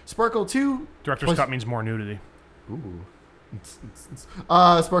 Sparkle 2. Director's Cut means more nudity. Ooh.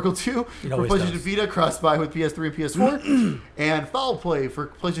 Sparkle 2 for always PlayStation does. Vita, cross-buy with PS3 and PS4. And Foul Play for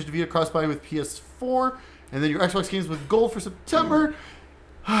PlayStation Vita, cross-buy with PS4. And then your Xbox games with gold for September.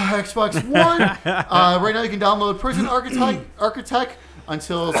 Xbox One. Right now you can download Prison Architect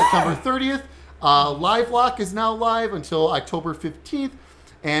until September 30th. Live Lock is now live until October 15th.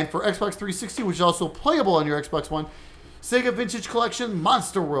 And for Xbox 360, which is also playable on your Xbox One, Sega Vintage Collection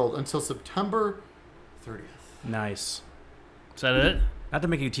Monster World until September 30th. Nice. Is that it? Not to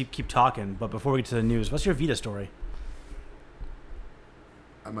make you keep talking, but before we get to the news, what's your Vita story?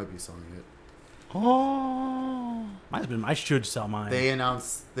 I might be selling it. Oh. I should sell mine.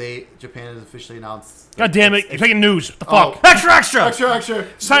 Japan has officially announced. God damn it! You're taking news. What the Oh. fuck? Extra.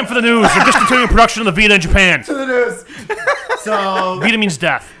 It's time for the news. They're discontinuing production of the Vita in Japan. To the news. So Vita means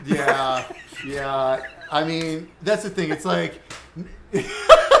death. yeah. I mean, that's the thing. It's like.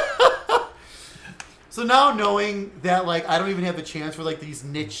 So now knowing that, like, I don't even have the chance for, like, these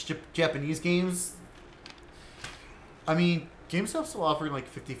niche Japanese games. I mean, GameStop's still offering,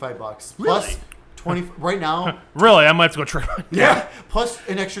 like, $55. Plus Really? 20 right now. Really, I might have to go try. Yeah. Plus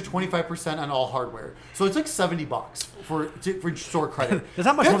an extra 25% on all hardware. So it's like $70 for store credit. There's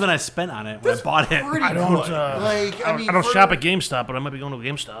not much more than I spent on it when I bought it. Pretty I don't. good. I don't shop at GameStop, but I might be going to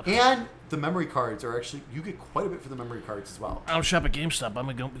GameStop. And the memory cards are actually, you get quite a bit for the memory cards as well. I don't shop at GameStop. I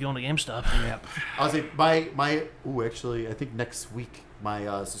might be going to GameStop. Yep. I was like, actually, I think next week my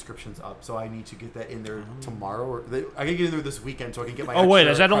subscription's up, so I need to get that in there tomorrow. Or I can get in there this weekend, so I can get my. Oh wait,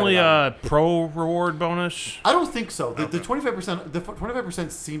 extra is that only credit on a pro reward bonus? I don't think so. The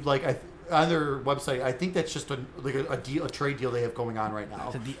 25% seemed like on their website. I think that's just a trade deal they have going on right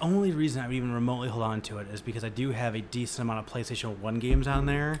now. So the only reason I would even remotely hold on to it is because I do have a decent amount of PlayStation 1 games on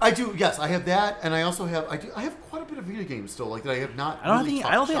there. I do, yes, I have that, and I also have I have quite a bit of Vita games still, like that I have not. I don't really think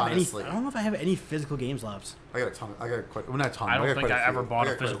I touched, have any. honestly. I don't know if I have any physical games left. I got a ton. I got quite. Well, not a ton. I don't got think quite I a ever few. bought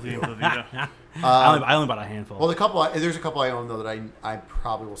I a got quite physical few. game for the Vita. I only bought a handful. Well, there's a couple I own though that I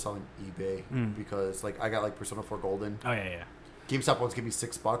probably will sell on eBay because like I got like Persona 4 Golden. Oh yeah. GameStop wants to give me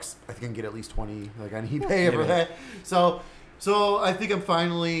 $6. I think I can get at least 20 like on eBay for that. So I think I'm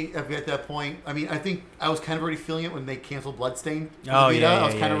finally at that point. I mean, I think I was kind of already feeling it when they canceled Bloodstained. Oh, Vita. yeah, I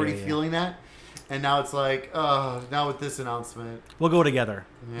was kind of already yeah. feeling that. And now it's like, now with this announcement, We'll go together.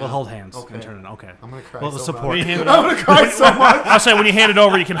 Yeah. We'll hold hands Okay. and turn it. Okay. I'm gonna cry Well, so the support. much. Hand it I'm gonna cry so much I'll say when you hand it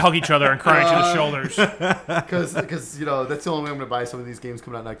over, you can hug each other and cry each other's shoulders. because that's the only way I'm gonna buy some of these games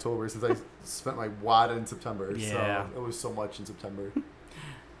coming out in October since I spent my wad in September. Yeah. So it was so much in September.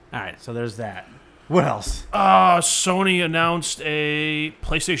 All right. So there's that. What else? Sony announced a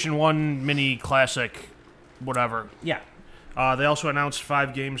PlayStation 1 Mini Classic, whatever. Yeah. They also announced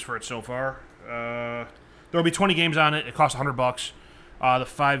 5 games for it so far. There will be 20 games on it. It costs $100. The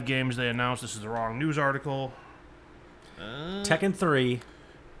 5 games they announced. This is the wrong news article. Tekken 3,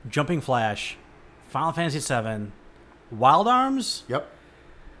 Jumping Flash, Final Fantasy 7, Wild Arms. Yep.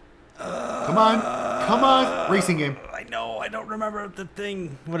 Come on, racing game. I know. I don't remember the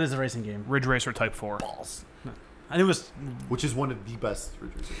thing. What is the racing game? Ridge Racer Type 4. Balls. I knew it was. Which is one of the best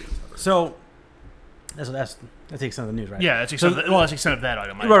Ridge Racer games ever. So that's the extent of the news, right? Yeah, that's the extent, that's the extent of that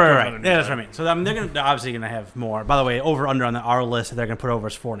item. Right. Yeah, that's what I mean. So they're obviously gonna have more. By the way, over under on our list that they're gonna put over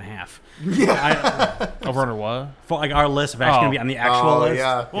is 4.5. Yeah. Over under what? Like our list of actually gonna be on the actual list.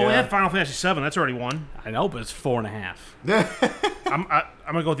 Yeah. Well, we had Final Fantasy 7. That's already one. I know, but it's 4.5. I'm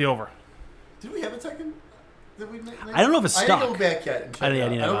gonna go with the over. Did we have a Tekken? I don't know if it's I stuck. didn't go back yet and check I it out.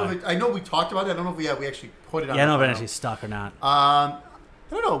 didn't I don't know. know if I know we talked about it. I don't know if we actually put it on. Yeah, I don't know the if it final. actually stuck or not. I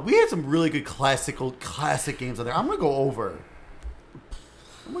don't know. We had some really good classic games on there. I'm gonna go over.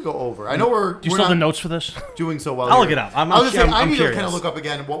 I know we're. Do you we're still have the not notes for this? doing so well. I'll here. look it up. I was just saying, I need to curious. kind of look up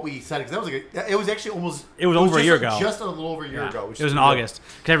again what we said because that was it was actually almost. It was over a just year like- ago. Just a little over a year ago. Which It was is in good. August.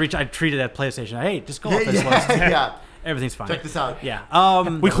 Because I treated that PlayStation. Hey, just go off this list. yeah. Everything's fine. Check this out. Yeah.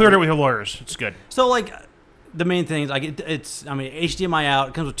 We cleared it with your lawyers. It's good. So like the main things like it's HDMI out.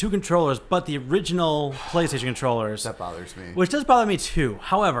 It comes with 2 controllers, but the original PlayStation controllers, That bothers me. which does bother me too.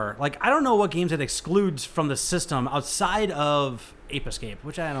 However, like I don't know what games it excludes from the system outside of Ape Escape,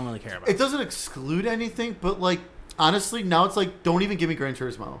 which I don't really care about. It doesn't exclude anything, but like honestly, now it's like don't even give me Gran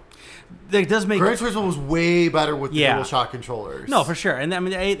Turismo. It does make Gran Turismo was way better with the Yeah. DualShock controllers. no for sure, and I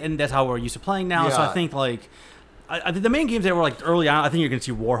mean and that's how we're used to playing now. So I Yeah. think like. I think the main games that were like early on, I think you're gonna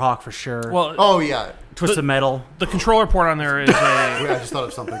see Warhawk for sure. Well, Oh yeah. Twisted Metal. the controller port on there is a. Wait, I just thought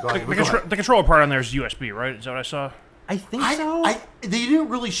of something. Go ahead. Go ahead. The controller part on there is USB, right? Is that what I saw? I think so. They didn't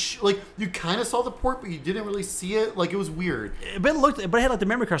really like. You kind of saw the port, but you didn't really see it. Like it was weird. but it had like the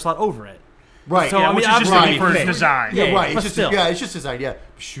memory card slot over it. Right. So, Yeah, I mean, which is just obviously- for Right. design. Yeah, right. but It's just still. it's just designed. Yeah.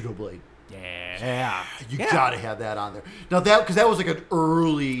 Pseudo Blade. Yeah. You gotta have that on there. Now because that was like an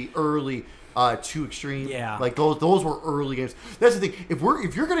early 2 Extreme. Yeah. Like those were early games. That's the thing.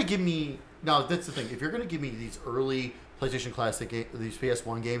 If you're gonna give me now, that's the thing. If you're gonna give me these early PlayStation Classic these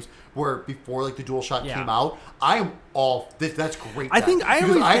PS1 games where before like the DualShock Yeah. came out, I'm all this. That's great. I then. think- I Because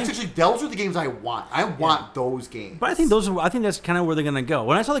really think- actually those are the games I want. I want those games. But I think that's kind of where they're gonna go.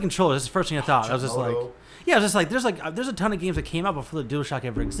 When I saw the controller, that's the first thing I thought. I was just like, Gelato. yeah, I was just like, there's a ton of games that came out before the DualShock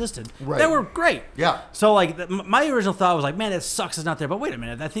ever existed Right. that were great. Yeah. So like, my original thought was like, man, it sucks it's not there. But wait a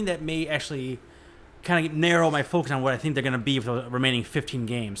minute, I think that may actually kind of narrow my focus on what I think they're gonna be for the remaining 15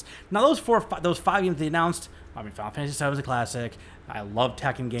 games. Now those 5 games they announced, I mean, Final Fantasy VII is a classic. I love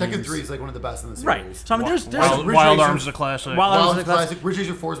Tekken games. Tekken 3 is like one of the best in the series. Right. So I mean, there's Wild, Ridge Wild Racer- Arms is a classic. Wild Arms Wild is Arms a classic. classic. Ridge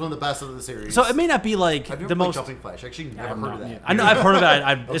Racer 4 is one of the best of the series. So it may not be like I've never the played most. Jumping Flash. Actually, never I've heard of not- that. I know I've heard of it.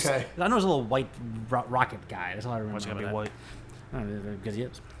 Okay. I know there's a little white rocket guy. That's all I remember. What's it gonna be about white? that. I don't know, because he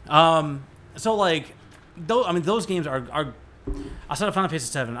is. So like, those games are. Outside of Final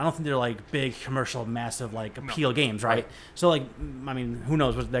Fantasy VII, I don't think they're like big commercial, massive like appeal games, right? Right. So like, I mean, who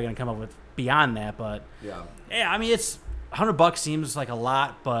knows what they're gonna come up with beyond that? But Yeah. yeah, I mean, it's $100 seems like a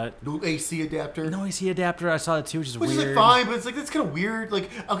lot, but No AC adapter. no AC adapter. I saw that too, which is Which weird. is like fine, but it's like that's kind of weird. Like,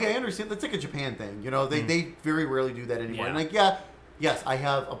 okay, I understand. That's like a Japan thing, you know. They very rarely do that anymore. Yeah. And like, yes, I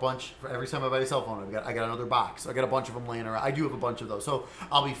have a bunch. For every time I buy a cell phone, I got another box. I got a bunch of them laying around. I do have a bunch of those, so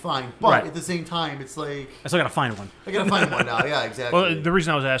I'll be fine. But Right. at the same time, it's like I still gotta find one. I gotta find one now. Yeah, exactly. Well, the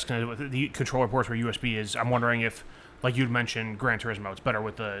reason I was asking with the controller ports for USB is I'm wondering if, like you'd mentioned, Gran Turismo, it's better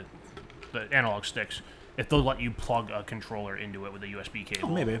with the analog sticks. If they'll let you plug a controller into it with a USB cable.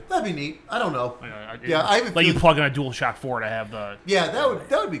 Oh, maybe. That'd be neat. I don't know. Yeah, I have a let you feeling- plug in a DualShock 4 to have the. Yeah, that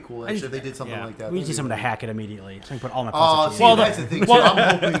would be cool. Actually, if they did something Yeah. like that. We need to see That'd someone to be hack it immediately. So I can put all my cool. parts. See, Well, that's the thing. well, too. I'm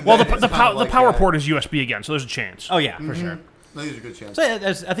hoping Well, that the it's kind of like power that. port is USB again, so there's a chance. Oh yeah, for sure. I think there's a good chance. So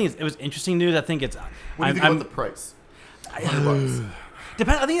yeah, I think it was interesting news. I think it's. What do you think about the price? $100.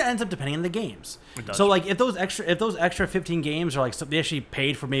 I think it ends up depending on the games. It does. So like if those extra 15 games are like they actually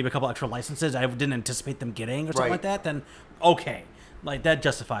paid for maybe a couple extra licenses I didn't anticipate them getting or something Right. like that, then okay, like that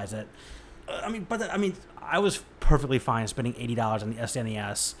justifies it. I was perfectly fine spending $80 on the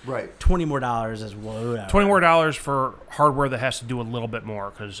SNES. Right. $20 more is whatever. $20 more for hardware that has to do a little bit more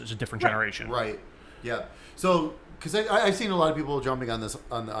because it's a different generation. Right. Yeah. So, because I've seen a lot of people jumping on this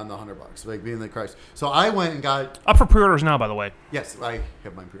on the $100, like being like Christ. So I went and got. Up for pre-orders now, by the way. Yes, I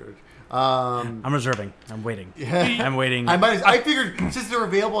have mine pre-ordered. I'm reserving. I'm waiting. Yeah. I'm waiting. I figured since they're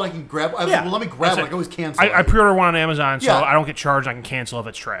available, I can grab. I was Yeah. like, well, let me grab it. I That's can always cancel. I it. pre-order one on Amazon, so Yeah. I don't get charged. I can cancel if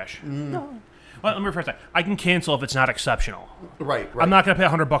it's trash. no. Well, let me rephrase that. I can cancel if it's not exceptional. Right. I'm not going to pay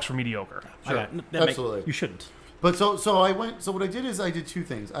 $100 for mediocre. Sure. Okay, that make- Absolutely. you shouldn't. But so I went. So what I did is I did two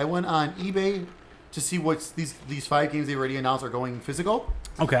things. I went on eBay to see what's these 5 games they already announced are going physical,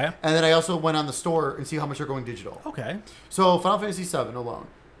 Okay. and then I also went on the store and see how much they're going digital. Okay. So Final Fantasy VII alone,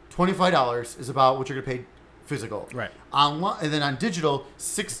 $25 is about what you're gonna pay physical. Right. Online, and then on digital,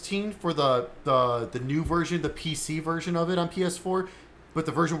 $16 for the new version, the PC version of it on PS4. But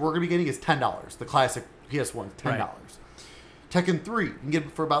the version we're gonna be getting is $10. The classic PS1, $10. Right. Tekken 3, you can get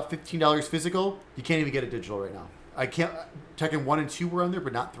it for about $15 physical. You can't even get it digital right now. I can't. Tekken 1 and 2 were on there,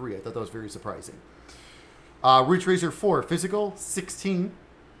 but not 3. I thought that was very surprising. Ridge Racer 4 physical, $16.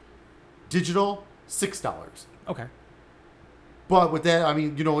 Digital, $6. Okay. But with that, I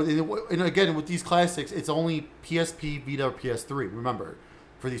mean, you know, and again, with these classics, it's only PSP, Vita, or PS3. Remember,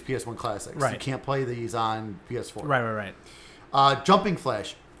 for these PS1 classics, Right. you can't play these on PS4. Right. Jumping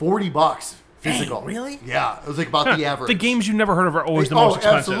Flash, $40 physical. Dang, really? Yeah, it was like about the average. The games you never heard of are always the most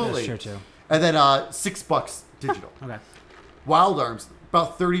expensive. absolutely. That's true too. And then $6 digital. Okay. Wild Arms,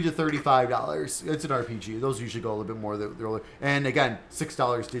 about $30 to $35. It's an RPG. Those usually go a little bit more. And again,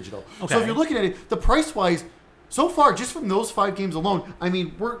 $6 digital. Okay. So if you're looking at it, the price wise, so far, just from those 5 games alone, I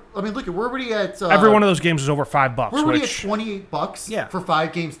mean, look, we're already at Every one of those games is over $5. we're already which at $28 Yeah. for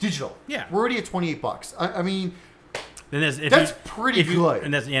 5 games digital. Yeah. We're already at $28. I mean, Then That's pretty good.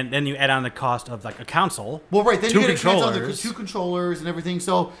 And then you add on the cost of like a console. well, right, then Two you get a chance on the controllers. 2 controllers and everything.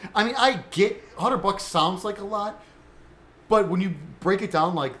 So, I mean, I get $100 sounds like a lot, but when you break it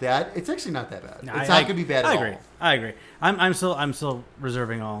down like that, it's actually not that bad. No, It's not going to be bad I at agree. all. I agree. I'm still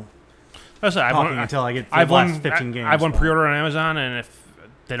reserving all. That's it. Talking until I get the I've last won, 15 games, I've won but- pre-order on Amazon, and if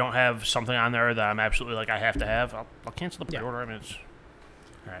they don't have something on there that I'm absolutely like I have to have, I'll cancel the Yeah. pre-order. I mean, it's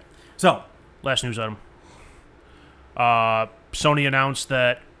All right. So last news item. Sony announced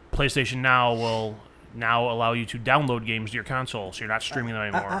that PlayStation Now will now allow you to download games to your console, so you're not streaming them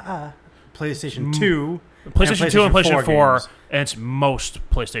anymore. PlayStation 2, PlayStation 2 and PlayStation 4, games. and it's most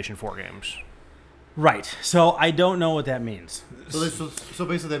PlayStation 4 games. Right. So I don't know what that means. So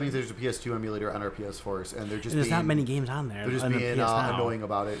basically, that means there's a PS2 emulator on our PS4s, and they're just There's being, not many games on there. They're just on the being PS Now. annoying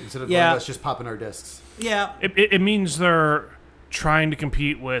about it instead of Yeah. letting us just pop in our discs. Yeah. It means they're trying to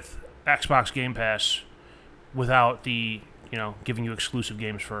compete with Xbox Game Pass without the, giving you exclusive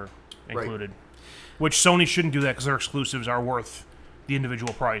games for included. Which Sony shouldn't do that because their exclusives are worth the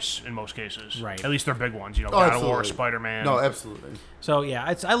individual price in most cases. Right. At least they're big ones, God of War, absolutely. Spider-Man. No, absolutely. So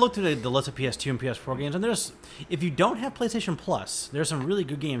yeah, I looked at the list of PS2 and PS4 games, and if you don't have didn't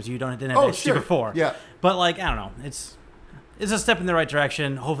have Oh, HD sure. before. Yeah. But like I don't know, it's a step in the right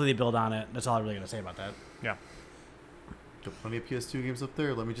direction. Hopefully they build on it. That's all I'm really gonna say about that. Yeah. Got plenty of PS2 games up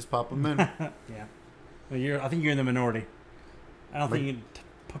there. Let me just pop them in. Yeah. I think you're in the minority. I don't think you.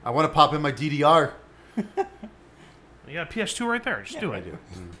 I want to pop in my DDR. You got a PS2 right there. Just do it. I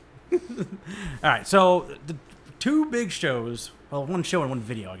do. All right, so the two big shows, well, one show and one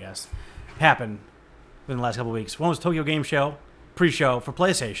video, I guess, happened in the last couple of weeks. One was Tokyo Game Show pre-show for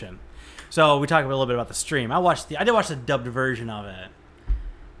PlayStation. So we talked a little bit about the stream. I did watch the dubbed version of it,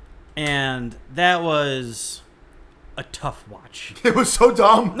 and that was a tough watch. It was so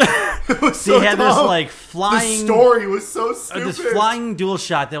dumb. It was so They had dumb. this like flying, The story was so stupid. this flying dual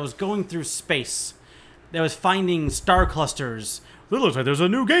shot that was going through space, that was finding star clusters. It looks like there's a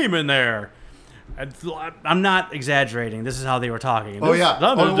new game in there. I'm not exaggerating. This is how they were talking. Oh, yeah.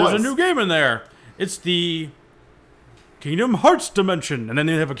 Oh, it There's a was. new game in there. It's the Kingdom Hearts dimension. And then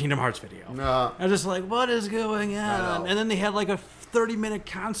they have a Kingdom Hearts video. No. I was just like, what is going I on? know. And then they had like a 30-minute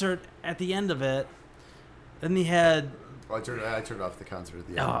concert at the end of it. Then they had... I turned off the concert at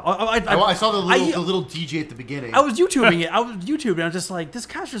the end. I I saw the little DJ at the beginning. was YouTubing it. I was just like, this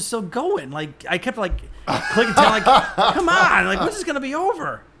concert's still going. Like, I kept like clicking down, like, come on, like, when's this gonna be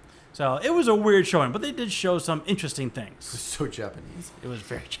over? So it was a weird showing, but they did show some interesting things. So Japanese. It was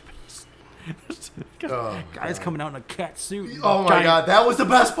very Japanese. Oh, Guys God. coming out in a cat suit. Oh my giant- god, that was the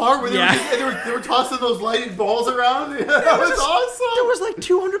best part where they, Yeah. were tossing those lighted balls around. That was awesome. There was like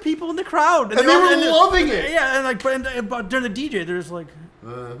 200 people in the crowd, And they were loving it. Yeah, and like, but during the DJ, they're just like,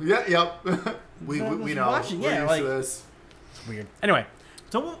 Yep. we was know. watching, We're yeah, used like- to this. it's weird. Anyway,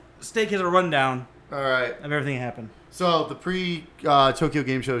 so we'll take it a rundown All right. of everything that happened. So the Tokyo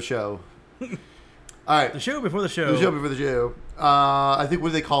Game Show. All right. The show before the show. The show before the show. I think, what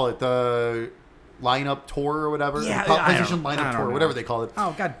do they call it? The lineup tour or whatever? Yeah, The I don't- PlayStation I lineup don't tour, know. whatever they call it.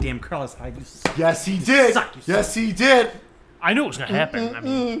 Oh goddamn, Carlos Hyde, you suck. Yes, he did. suck, you Yes, he did. I knew it was going to happen. I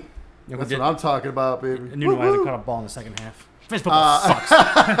mean, Yeah, That's what I'm talking about, baby. I knew I caught a ball in the second half. Fantasy football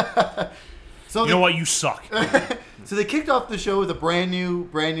sucks. So you know what? You suck. So they kicked off the show with a brand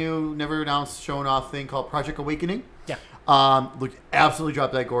new, never announced, shown off thing called Project Awakening. Yeah. Looked absolutely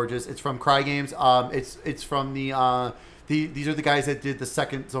drop dead gorgeous. It's from Cry Games. It's from these are the guys that did the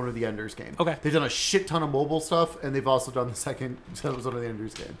second Zone of the Enders game. Okay. They've done a shit ton of mobile stuff, and they've also done the second Zone of the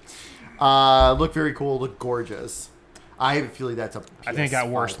Enders game. Looked very cool. Looked gorgeous. I have a feeling that's a. I think it got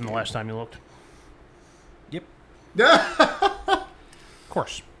worse PS5 than the game. last time you looked. Yep. Of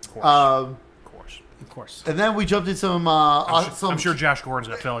course. Of course. Um, of course. Of course. and then we jumped into some. I'm sure Josh Gordon's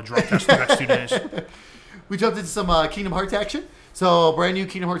going to fail a drug test the next 2 days. We jumped into some Kingdom Hearts action. So, a brand new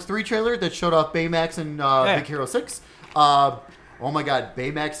Kingdom Hearts 3 trailer that showed off Baymax and Big Hero 6. Oh my god,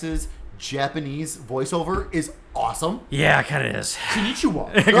 Baymax's Japanese voiceover is awesome. Yeah, it kind of is.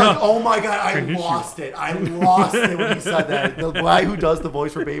 Konnichiwa. Like, oh my god, I lost it. I lost it when he said that. The guy who does the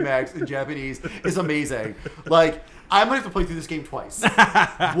voice for Baymax in Japanese is amazing. Like, I'm going to have to play through this game twice.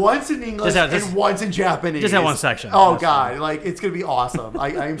 Once in English and once in Japanese. Just that one section. Oh That's god, like, it's going to be awesome.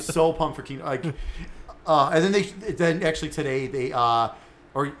 I am so pumped for Kingdom. Like, and then actually today they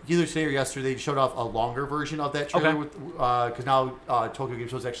or either today or yesterday they showed off a longer version of that trailer with because now Tokyo Game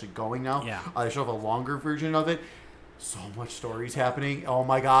Show is actually going now. Yeah. They showed off a longer version of it. So much stories happening. Oh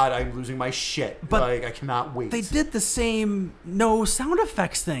my god, I'm losing my shit. But like, I cannot wait. They did the same no sound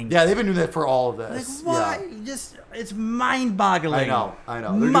effects thing. Yeah, they've been doing that for all of Like, this. why? Yeah. Just, it's mind-boggling. I know.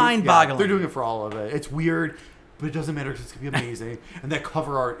 They're Mind-boggling. They're doing it for all of it. It's weird, but it doesn't matter because it's gonna be amazing. And that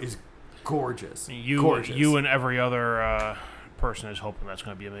cover art is gorgeous. Gorgeous. You and every other person is hoping that's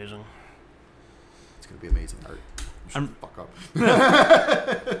going to be amazing. It's gonna be amazing art. You should fuck up.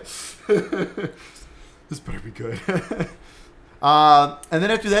 This better be good. And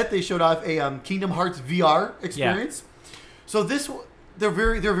then after that, they showed off a Kingdom Hearts VR experience. So they're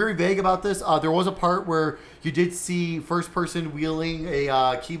very vague about this. There was a part where you did see first person wielding a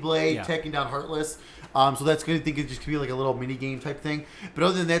Keyblade, taking down Heartless. So that's going to think it just could be like a little mini game type thing. But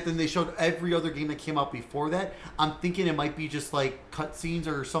other than that, then they showed every other game that came out before that. I'm thinking it might be just like cutscenes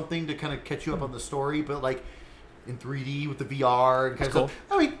or something to kind of catch you up on the story, but like in 3D with the VR and kind of stuff.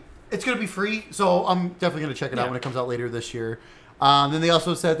 I mean, it's going to be free, so I'm definitely going to check it out when it comes out later this year. Then they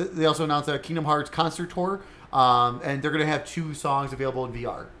also said that they also announced a Kingdom Hearts concert tour, and they're going to have 2 songs available in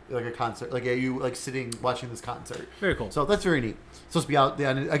VR, like a concert, like you like sitting watching this concert. Very cool. So that's very neat. It's supposed to be out.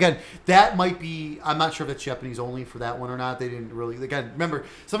 And again, that might be. I'm not sure if that's Japanese only for that one or not. They didn't really. Again, remember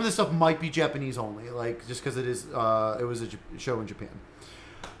some of this stuff might be Japanese only, like just because it is. It was a show in Japan.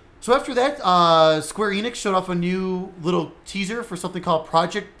 So after that, Square Enix showed off a new little teaser for something called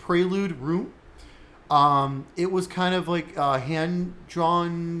Project Prelude Room. It was kind of like hand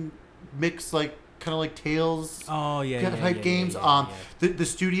drawn mix, like kind of like Tales type games. The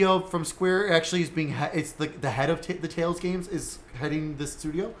studio from Square actually is being it's the head of the Tales games is heading this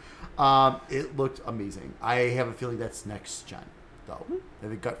studio. It looked amazing. I have a feeling that's next gen, though. I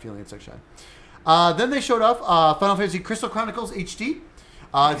have a gut feeling it's next gen. Then they showed off Final Fantasy Crystal Chronicles HD.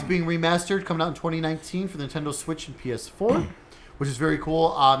 It's being remastered, coming out in 2019 for the Nintendo Switch and PS4, which is very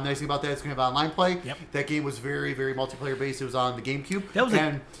cool. Nice thing about that, it's going to have online play. Yep. That game was very, very multiplayer based. It was on the GameCube. That was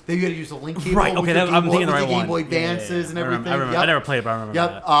and then you had to use a link cable Right, with okay, the I'm Game thinking the Boy, right with the Game one. Boy Yeah, yeah, Advances and I remember- everything. I remember. Yep. I never played it, but I remember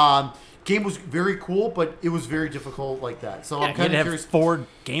Yep. that. Game was very cool, but it was very difficult like that. So I'm You had kind to of have curious. 4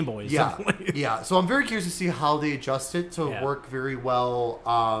 Game Boys. Yeah, yeah. So I'm very curious to see how they adjust it to Yeah. work very well.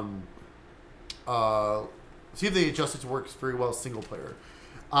 See if they adjust it to work very well single player.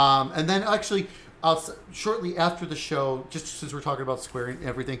 And then actually, shortly after the show, just since we're talking about Square and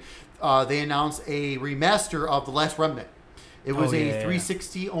everything, they announced a remaster of The Last Remnant. It was a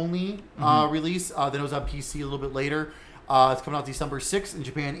 360 only release. Then it was on PC a little bit later. It's coming out December 6th in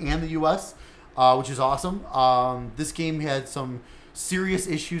Japan and the US, which is awesome. This game had some serious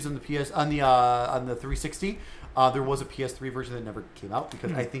issues on the on the 360. There was a PS3 version that never came out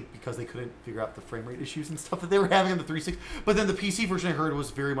because I think because they couldn't figure out the frame rate issues and stuff that they were having on the 360. But then the PC version I heard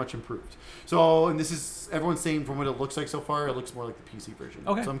was very much improved. So, and this is everyone's saying from what it looks like so far, it looks more like the PC version.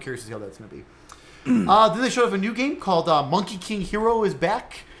 Okay. So I'm curious to see how that's going to be. Then they showed off a new game called Monkey King Hero is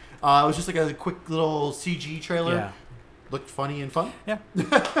Back. It was just like a quick little CG trailer. Yeah. Looked funny and fun. Yeah.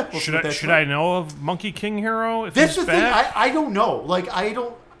 Should I know of Monkey King Hero? If That's he's the thing. back? I don't know. Like I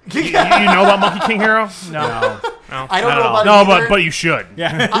don't. You know about Monkey King Hero? No. I don't know about No, it either. but you should.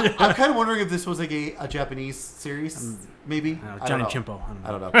 Yeah. I'm kind of wondering if this was like a Japanese series, maybe. I Johnny don't know. Chimpo.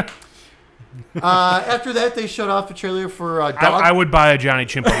 I don't know. After that, they showed off a trailer for Dog. I would buy a Johnny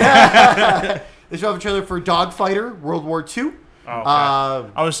Chimpo. They showed off a trailer for Dogfighter World War II. Oh,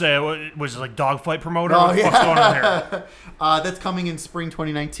 okay. I was saying, was it like Dogfight Promoter? Oh, What the fuck's going on here? That's coming in spring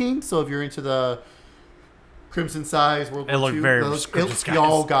 2019. So if you're into the Crimson Skies World War II, looked very Crimson Skies.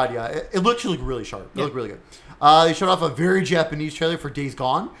 Oh god, yeah, it looked really sharp. It looked really good. They showed off a very Japanese trailer for Days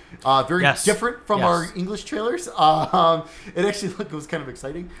Gone. Very different from our English trailers. It actually was kind of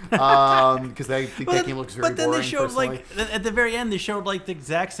exciting because I think that game looks very boring. But then they showed personally. like at the very end, they showed like the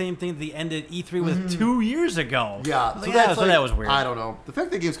exact same thing at the end of E3 with 2 years ago. Yeah, so that was weird. I don't know. The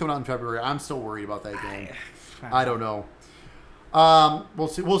fact that game's coming out in February, I'm still worried about that game. I don't know. We'll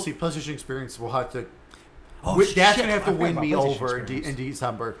see. We'll see. PlayStation Experience will have to. That's gonna have to win me over in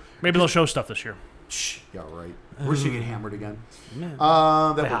December. Maybe they'll show stuff this year. Yeah, right. We're just gonna get hammered again. Man.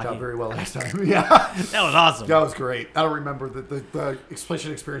 That worked hockey. out very well last time. Yeah, That was awesome. that was great. I don't remember the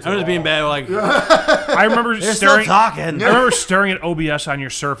PlayStation Experience. I'm at just being all. bad. Like I remember they're still talking. I remember staring at OBS on your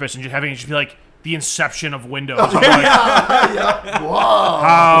Surface and just having it just be like the inception of Windows. I'm like, Yeah. Whoa.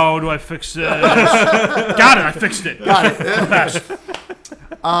 how do I fix this? Got it. I fixed it. Got it. Best.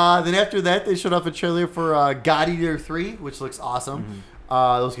 Then after that, they showed off a trailer for God Eater 3, which looks awesome.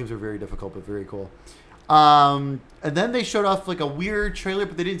 Those games are very difficult, but very cool. And then they showed off like a weird trailer,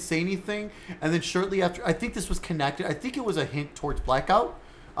 but they didn't say anything. And then shortly after, I think this was connected. I think it was a hint towards Blackout,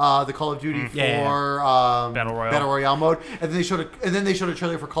 the Call of Duty for Battle Royale mode. And then they showed a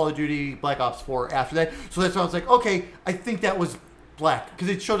trailer for Call of Duty Black Ops 4 after that. So that's why I was like, okay, I think that was Black because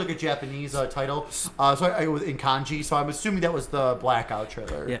it showed like a Japanese title. So I was in kanji. So I'm assuming that was the Blackout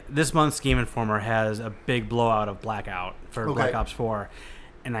trailer. Yeah, this month's Game Informer has a big blowout of Blackout for Okay. Black Ops 4,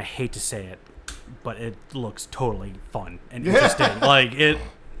 and I hate to say it, but it looks totally fun and interesting. Like it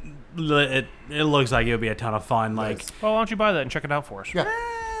looks like it would be a ton of fun. Like Nice. Well, why don't you buy that and check it out for us? Yeah.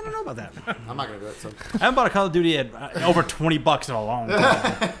 I don't know about that. I'm not gonna do it. So. I haven't bought a Call of Duty at over $20 in a long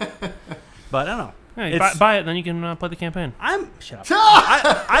time. But I don't know. Hey, It's- buy it, then you can play the campaign. Shut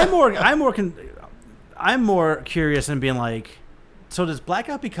up. I'm more curious in being like, so does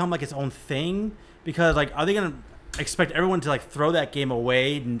Blackout become like its own thing? Because like, are they gonna expect everyone to like throw that game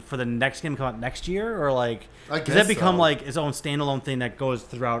away for the next game to come out next year, or like does guess that become so. like its own standalone thing that goes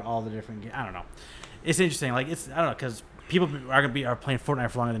throughout all the different games? I don't know. It's interesting. Like I don't know, because people are playing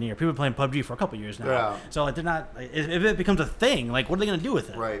Fortnite for longer than a year. People have been playing PUBG for a couple years now. Yeah. So like they're not. If it becomes a thing, like what are they gonna do with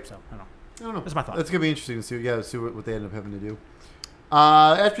it? Right. So I don't know. I don't know. That's my thought. It's gonna be interesting to see. Yeah, see what they end up having to do.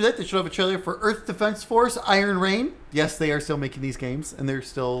 After that, they showed off a trailer for Earth Defense Force Iron Rain. Yes, they are still making these games, and they're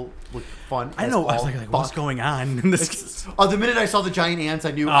still look fun. I as know. I was all like what's fuck. going on in this? The minute I saw the giant ants,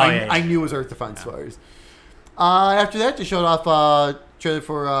 I knew. yeah. I knew it was Earth Defense Force. After that, they showed off a trailer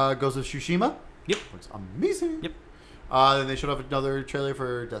for Ghost of Tsushima. Yep. Looks amazing. Yep. Then they showed off another trailer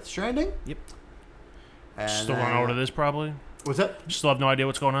for Death Stranding. Yep. And Still don't know what it is, probably. Was that? Still have no idea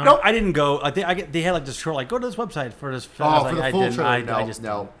what's going on. Nope. I didn't go. I think they had like this short, like go to this website for this. I Oh, was for like, the I full didn't. trailer? I No, just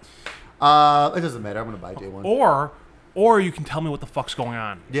no. It doesn't matter. I'm gonna buy day one. Or you can tell me what the fuck's going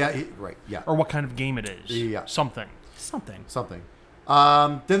on, Yeah. Right. Yeah. or what kind of game it is. Yeah. Something. something. Something.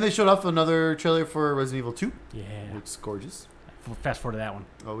 Then they showed off another trailer for Resident Evil 2. Yeah. Looks gorgeous. Fast forward to that one.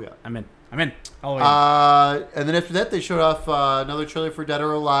 Oh yeah. I'm in. All the way in. And then after that, they showed off another trailer for Dead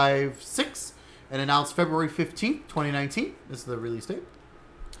or Alive 6 and announced February 15th, 2019. This is the release date.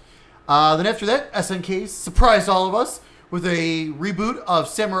 Then after that, SNK surprised all of us with a reboot of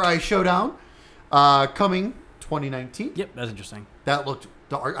Samurai Showdown coming 2019. Yep, that's interesting. That looked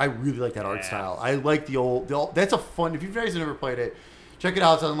the art. I really like that art style. I like the old. That's a fun. If you guys have never played it, check it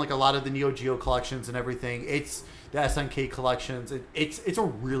out. It's on like a lot of the Neo Geo collections and everything. It's the SNK collections. It's a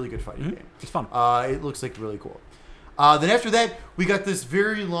really good fighting game. It's fun. It looks like really cool. Then after that, we got this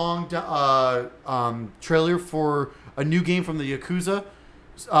very long trailer for a new game from the Yakuza,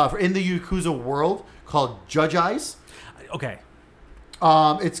 in the Yakuza world called Judge Eyes. Okay.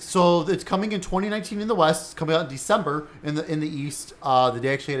 It's coming in 2019 in the West. It's coming out in December in the East.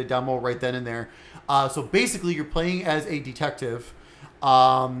 They actually had a demo right then and there. So basically, you're playing as a detective.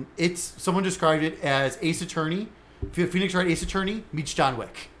 Someone described it as Ace Attorney. Phoenix Wright Ace Attorney meets John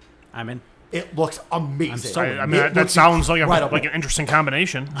Wick. I'm in. It looks amazing. I mean, that sounds like an interesting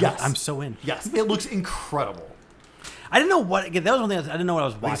combination. Yes, I'm so in. Yes, it looks incredible. I didn't know what. Again, that was one thing I didn't know what I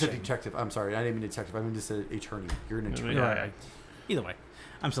was Like I watching. said detective. I'm sorry, I didn't mean detective. I mean just an attorney. You're an attorney. Yeah. Either way,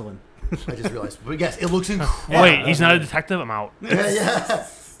 I'm still in. I just realized. But yes, it looks incredible. Wait, he's not a detective? I'm out. Yeah.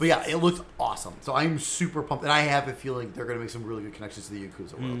 But yeah, it looks awesome. So I'm super pumped, and I have a feeling they're going to make some really good connections to the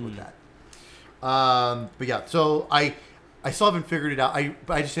Yakuza world with that. But yeah, so I still haven't figured it out. I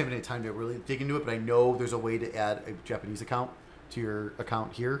just haven't had time to really dig into it. But I know there's a way to add a Japanese account to your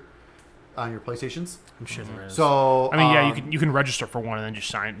account here on your PlayStations. I'm sure there is. So I mean, yeah, you can register for one and then just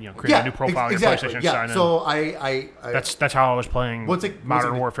sign, create a new profile on your PlayStation and sign in. So That's how I was playing What's it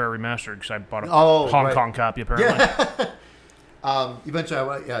Modern mean? Warfare Remastered because I bought a Oh, Hong right. Kong copy apparently.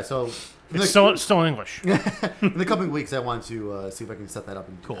 eventually, so It's still in English. in the coming weeks, I want to see if I can set that up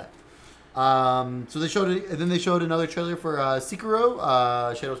and do that. So they showed it, and then they showed another trailer for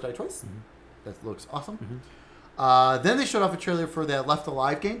Sekiro, Shadows Die Twice. That looks awesome. Then they showed off a trailer for that Left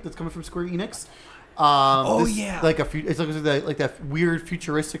Alive game that's coming from Square Enix. Yeah, It's like that weird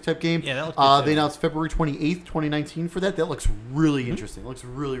futuristic type game. Yeah, that looks good, they too. announced February 28th, 2019 for that. That looks really interesting. It looks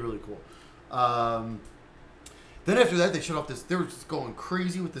really, really cool. Then after that, they showed off this. They were just going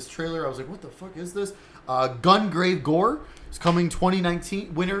crazy with this trailer. I was like, "What the fuck is this?" Gungrave Gore is coming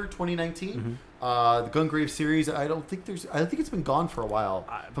 2019, winter 2019. The Gungrave series. I think it's been gone for a while,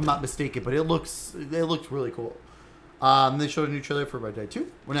 if I'm not mistaken. But it looks really cool. They showed a new trailer for Red Dead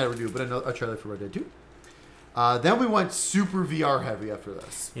 2. Well, not a review, but a trailer for Red Dead 2. Then we went super VR heavy after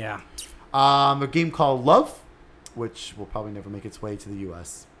this. Yeah. A game called Love, which will probably never make its way to the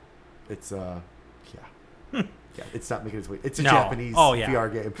U.S. It's yeah, it's not making its way. It's a Japanese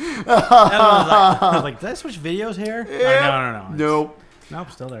VR game. I was like, did I switch videos here? No. Nope.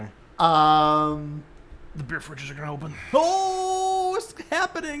 Nope, still there. The beer fridges are gonna open. Oh, it's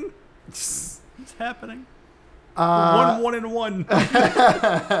happening. It's happening. 1-1-1.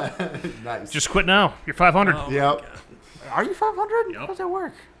 Nice. Just quit now. You're 500. Yep. Are you 500? Yep. How does that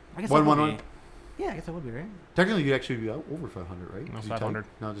work? I guess 1-1-1. Yeah, I guess that would be right. Technically, you'd actually be over 500, right? No, You 500.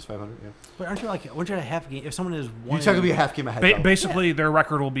 No, just 500. Yeah. But aren't you a half game? If someone is one, You technically be a half game ahead. though. Basically, their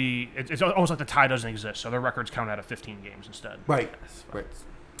record will be. It's almost like the tie doesn't exist, so their record's counted out of 15 games instead. Right. Right.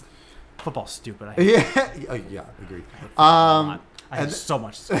 football's stupid. I hate it. Yeah. Agreed. I have and- so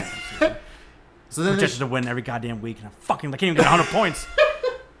much. So then Projected to win every goddamn week, and I can't even get 100 points.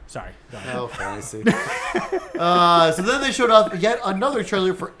 Sorry. Go ahead. Oh, fantasy. So then they showed off yet another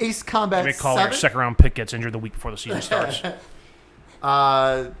trailer for Ace Combat They call 7. your second round pick gets injured the week before the season starts.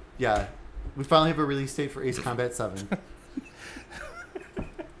 Yeah. We finally have a release date for Ace Combat 7.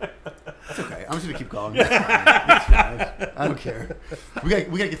 That's okay. I'm just gonna keep going. It's fine. I don't care. We gotta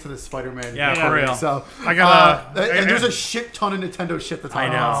get to the Spider-Man. Yeah, for real. So I gotta. and there's a shit ton of Nintendo shit that's I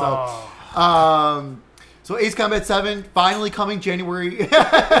on know. So Ace Combat 7 finally coming January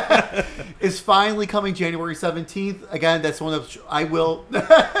is finally coming January 17th. Again, that's one of I will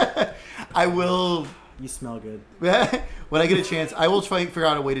You smell good. when I get a chance, I will try and figure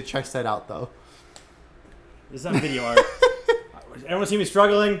out a way to check that out though. This is not video art. Everyone see me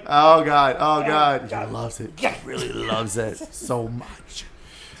struggling? Oh god. He loves it. He really loves it so much.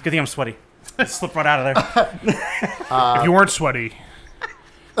 Good thing I'm sweaty. Slip right out of there. If you weren't sweaty,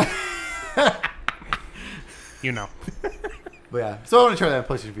 you know. But yeah, so I want to try that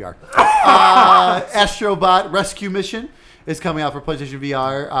on PlayStation VR. Astrobot Rescue Mission is coming out for PlayStation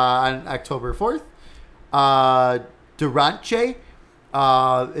VR on October 4th. Durante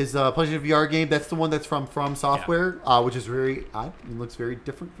is a PlayStation VR game. That's the one that's from Software, which is very odd. It looks very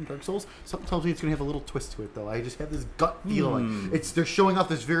different from Dark Souls. Something tells me it's going to have a little twist to it, though. I just have this gut feeling. They're showing off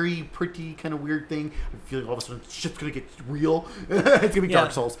this very pretty kind of weird thing. I'm feeling all of a sudden shit's going to get real. It's going to be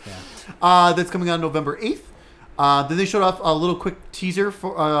Dark Souls. Yeah. That's coming out November 8th. Then they showed off a little quick teaser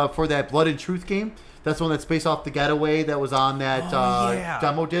for that Blood and Truth game. That's the one that's based off the Getaway that was on that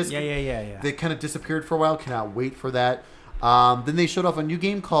demo disc. Yeah. They kind of disappeared for a while. Cannot wait for that. Then they showed off a new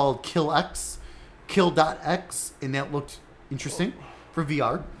game called Kill.X, and that looked interesting for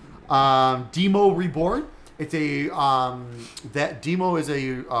VR. Demo Reborn. It's that Demo is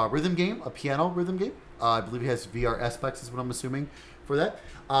a rhythm game, a piano rhythm game. I believe it has VR aspects, is what I'm assuming for that.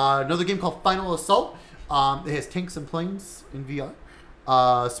 Another game called Final Assault. It has tanks and planes in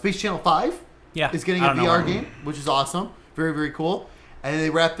VR. Space Channel 5 is getting a VR game, which is awesome. Very, very cool. And then they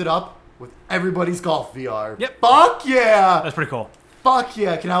wrapped it up with Everybody's Golf VR. Yep. Fuck yeah! That's pretty cool. Fuck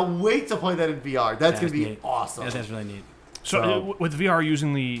yeah! Cannot wait to play that in VR. That's gonna be awesome. Yeah, that's really neat. So with VR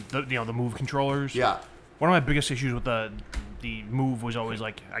using the Move controllers, Yeah. one of my biggest issues with the Move was always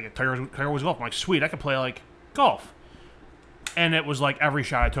like, I get Tiger Woods golf. I'm like, sweet, I could play like golf. And it was like every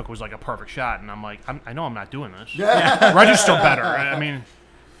shot I took was like a perfect shot, and I'm like, I know I'm not doing this. Yeah. Reggie's still better. I mean,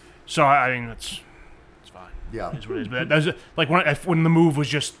 so I mean it's fine. Yeah. It's what it is. But that was like when the Move was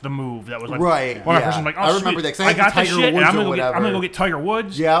just the Move. That was like Right, When yeah. I first was like, oh, I remember sweet, that, 'cause I had got the this Tiger shit, and Woods I'm or gonna whatever. go get Tiger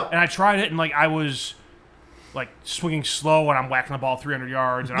Woods. Yeah. And I tried it, and like I was like swinging slow, and I'm whacking the ball 300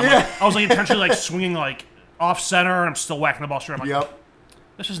 yards, and I was like intentionally like swinging like off center, and I'm still whacking the ball straight. I'm like, Yep.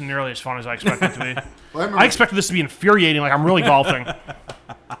 this isn't nearly as fun as I expected it to be. Well, I expected this to be infuriating, like I'm really golfing.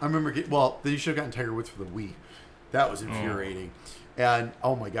 I remember. Then you should have gotten Tiger Woods for the Wii. That was infuriating. And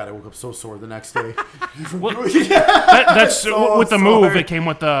oh my god, I woke up so sore the next day. That's So with the sorry. Move. It came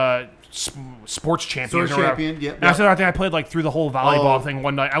with the sports champion. Sports champion, yep, And I think I played like through the whole volleyball thing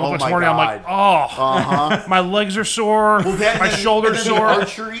one night. I woke oh up this my morning. I'm like, God. my legs are sore. My shoulders and then sore.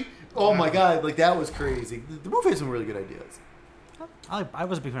 Archery. Oh my god, like that was crazy. The Move has some really good ideas. I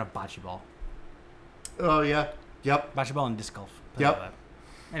was a big fan of bocce ball. Oh yeah. Yep. Bocce ball and disc golf. Played Yep. all that.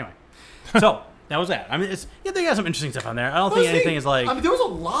 Anyway, so that was that. I mean, they got some interesting stuff on there. I don't think anything is like. I mean, there was a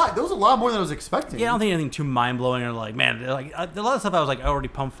lot. There was a lot more than I was expecting. Yeah, I don't think anything too mind blowing or like, man, like a lot of stuff I was like already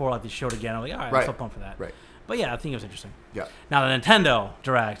pumped for. Like they showed again, I'm like, all right, I'm still pumped for that. Right. But yeah, I think it was interesting. Yeah. Now the Nintendo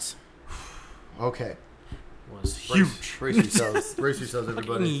Direct Okay. was huge. Brace yourselves. Brace yourselves, Fucking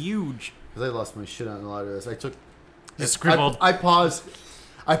everybody. huge. Because I lost my shit on a lot of this. I took. Just scribbled. I paused.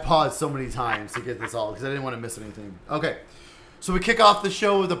 I paused so many times to get this all because I didn't want to miss anything. Okay. So we kick off the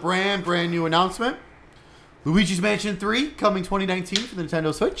show with a brand new announcement. Luigi's Mansion 3 coming 2019 for the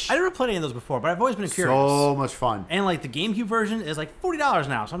Nintendo Switch. I never played any of those before, but I've always been curious. So much fun. And like the GameCube version is like $40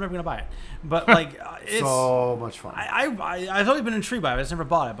 now, so I'm never gonna buy it. But like it's So much fun. I've always been intrigued by it. I just never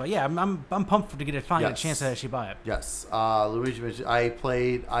bought it. But yeah, I'm pumped to finally get a Yes. chance to actually buy it. Yes, Luigi Mansion.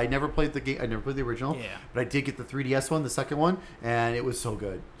 I never played the game. I never played the original. Yeah. But I did get the 3DS one, the second one, and it was so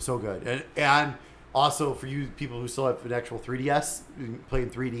good, so good. And also for you people who still have an actual 3DS,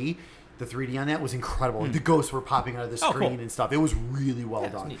 playing 3D. The 3D on that was incredible. Like, the ghosts were popping out of the screen cool. and stuff. It was really well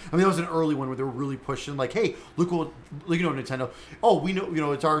done. neat. I mean, that was an early one where they were really pushing, like, "Hey, look what, Nintendo. Oh, we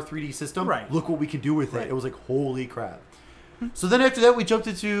know, it's our 3D system. Right. Look what we can do with Right. it." It was like, holy crap. So then after that, we jumped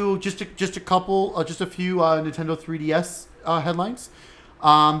into just a few Nintendo 3DS headlines.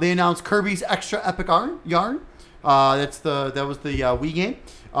 They announced Kirby's Extra Epic Yarn. That was the Wii game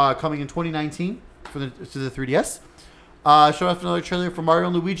coming in 2019 to the 3DS. Showed off another trailer for Mario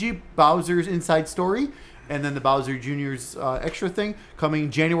and Luigi, Bowser's Inside Story, and then the Bowser Jr.'s extra thing coming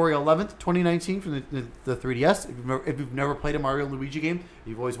January 11th, 2019 from the 3DS. If you've never played a Mario and Luigi game,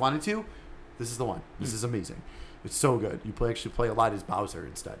 you've always wanted to, this is the one. This is amazing. It's so good. You actually play a lot as Bowser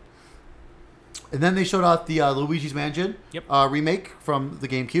instead. And then they showed off the Luigi's Mansion remake from the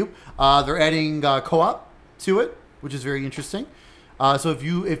GameCube. They're adding co-op to it, which is very interesting. So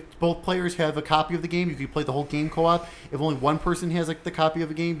if both players have a copy of the game, you can play the whole game co-op. If only one person has like the copy of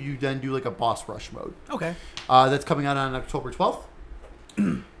the game, you then do like a boss rush mode. Okay. That's coming out on October 12th.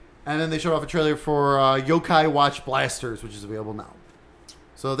 And then they showed off a trailer for Yokai Watch Blasters, which is available now.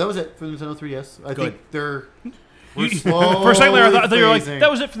 So that was it for the Nintendo 3DS. I think they're For a second there, I thought you were like, phasing. that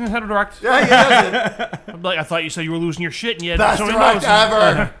was it for the Nintendo Direct. Yeah, that's it. I thought you said you were losing your shit and you had Best so many direct notes.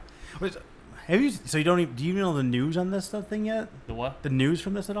 ever. Wait, have you? So you don't? Do you know the news on this stuff thing yet? The what? The news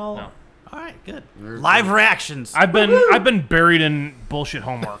from this at all? No. All right, good. Nerd Live reactions. I've been buried in bullshit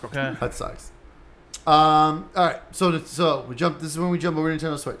homework. Okay. That sucks. All right, so we jump. This is when we jump over to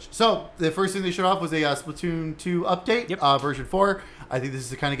Nintendo Switch. So the first thing they showed off was a Splatoon 2 update, Yep. version 4. I think this is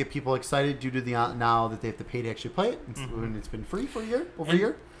to kind of get people excited due to the now that they have to pay to actually play it. When it's been free for over a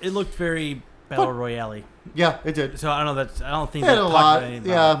year. It looked very battle royale. Yeah, it did. So I don't know that I don't think They had they a talked lot, about anything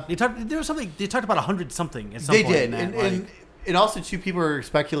yeah. about it. There was something they talked about 100 something at some They point. did, in that, and also too, people are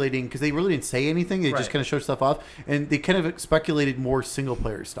speculating because they really didn't say anything. They just Right. kind of showed stuff off, and they kind of speculated more single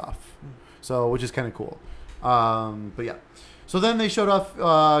player stuff. So, which is kind of cool. But yeah, so then they showed off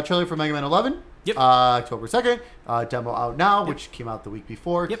trailer for Mega Man 11. Yep. October 2nd. Demo out now, which came out the week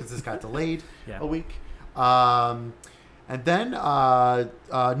before Yep. because this got delayed Yeah. a week. And then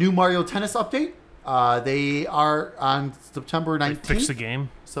new Mario Tennis update. They are on September They 19th. fixed the game.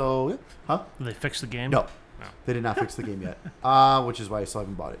 So, yeah. Huh? Did they fix the game? No, No. they did not fix the game yet, which is why I still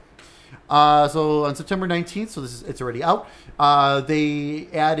haven't bought it. So on September 19th, so it's already out. They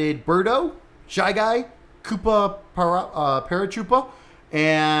added Birdo, Shy Guy, Koopa Parachupa,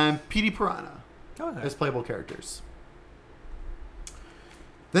 and Petey Piranha Okay. as playable characters.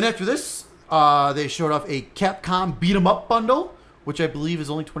 Then after this, they showed off a Capcom Beat 'em Up bundle, which I believe is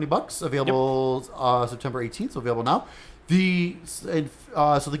only $20, available September 18th, so available now.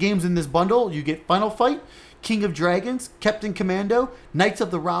 So the games in this bundle, you get Final Fight, King of Dragons, Captain Commando, Knights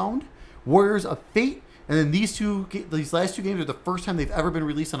of the Round, Warriors of Fate, and then these last two games are the first time they've ever been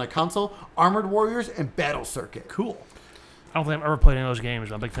released on a console: Armored Warriors and Battle Circuit. Cool. I don't think I've ever played any of those games.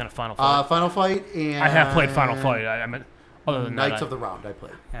 But I'm a big fan of Final Fight. Final Fight and I have played Final Fight. I mean, other than Knights that, of the Round. I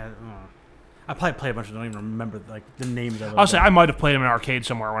played. Yeah, I probably played a bunch. I don't even remember like the names of them. I'll say I might have played them in an arcade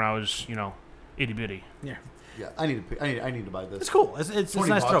somewhere when I was, itty bitty. Yeah, Yeah, I need to buy this. it's cool. It's a 20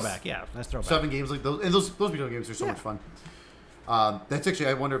 nice bucks. throwback. Yeah, nice throwback. 7 games like those, and those video games are so Yeah. much fun. That's actually,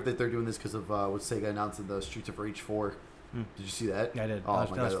 I wonder if they're doing this because of what Sega announced in the Streets of Rage 4. Did you see that? Yeah, I did. Oh That was-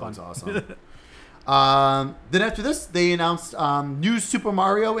 my that god, was that fun. looks awesome. Then after this, they announced new Super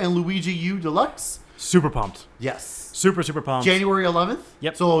Mario and Luigi U Deluxe. Super pumped. Yes. Super pumped. January 11th.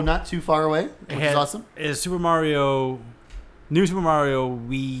 Yep. So not too far away, It which had- is awesome. Is New Super Mario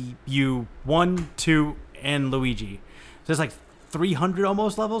Wii U 1, 2, and Luigi. So it's like 300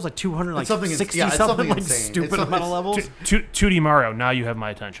 almost levels, like 200, like It's something 60 yeah, it's something, something like insane. stupid It's- amount of levels. 2D Mario. Now you have my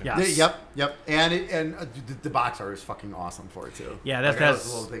attention. Yeah. Yep. And the box art is fucking awesome for it too. Yeah, Like, I know that's-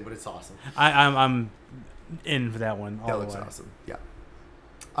 it's a little thing, but it's awesome. I'm in for that one all That the looks way. awesome. Yeah.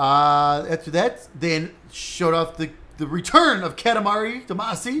 After that, they showed off the return of Katamari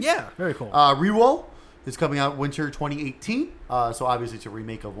Damacy. Yeah, very cool. Reroll is coming out winter 2018. So obviously it's a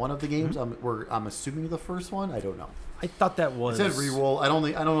remake of one of the games. Mm-hmm. I'm assuming the first one. I don't know. I thought that was. It said Reroll. I don't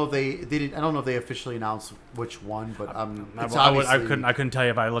know if they didn't. I don't know if they officially announced which one, but it's I obviously. couldn't tell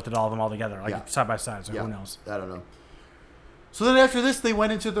you if I looked at all of them all together, like Yeah. side by side. So Yeah, who knows? I don't know. So then after this, they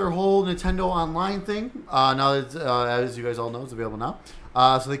went into their whole Nintendo Online thing. Now that, as you guys all know, it's available now.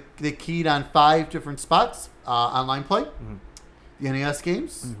 So they keyed on 5 different spots: online play, the NES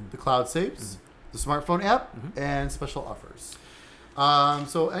games, the cloud saves, the smartphone app, and special offers.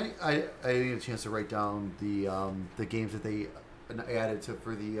 So I didn't get a chance to write down the games that they added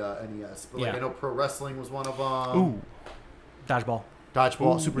for the NES, but like Yeah. I know Pro Wrestling was one of them. Ooh. Dodgeball.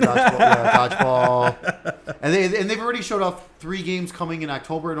 Dodgeball, Super Dodgeball, yeah, Dodgeball, and they've already showed off 3 games coming in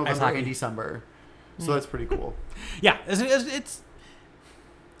October, November, hockey. and December. So that's pretty cool. Yeah, it's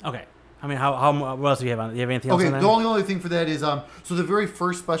okay. I mean, how what else do you have on? Do you have anything else Okay, on there? the only other thing for that is so the very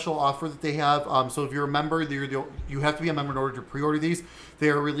first special offer that they have. So if you're a member, you have to be a member in order to pre-order these. They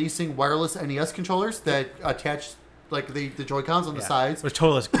are releasing wireless NES controllers that attach like the Joy-Cons on the Yeah. sides, Which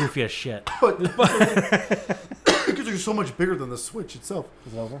total is goofy as shit. but because they're so much bigger than the Switch itself.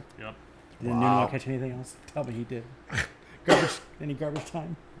 Is it over? Yep. Did Wow. Nuno catch anything else? Tell me he did. Garbage? Any garbage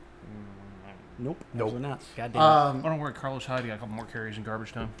time? Nope. Nope. Absolutely not. God damn Oh, don't worry, Carlos Hyde got a couple more carries in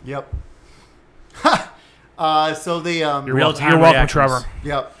garbage time. Yep. So they You're Real welcome, time you're welcome reactions. Trevor.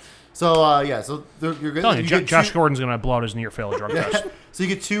 Yep. So yeah, so you're Telling good. you, Josh Gordon's gonna blow out his near fail drug test. So you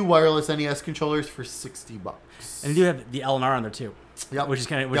get 2 wireless NES controllers for $60. And you do have the LNR on there too. Yep. Which is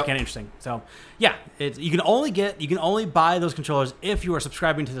kind of Yep. interesting. So yeah, you can only buy those controllers if you are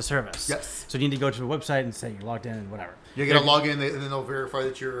subscribing to the service. Yes. So you need to go to the website and say you're logged in and whatever. You're gonna log in, and then they'll verify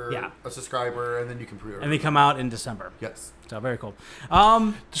that you're Yeah. a subscriber, and then you can pre-order. And they come out in December. Yes. So very cool.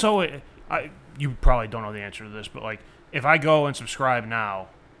 So you probably don't know the answer to this, but like if I go and subscribe now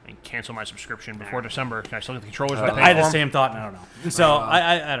and cancel my subscription before December, can I still get the controllers? if I pay I had for the 'em? same thought, and I don't know. So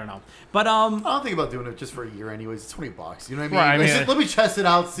I don't know. But I don't think about doing it just for a year, anyways. It's $20. You know what I mean? Right, I mean, It's just, let me test it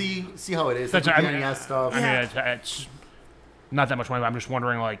out, see how it is. That's Like I with mean, the NES stuff. I mean, it's not that much money. But I'm just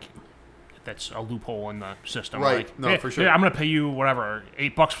wondering, like, if that's a loophole in the system. Right. Like, No, hey, for sure. yeah, I'm gonna pay you whatever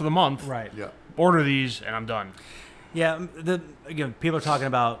 $8 for the month. right. Yeah. order these, and I'm done. Yeah, again, people are talking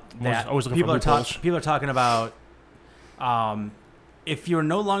about that. Always looking for loopholes. People are talking about if you're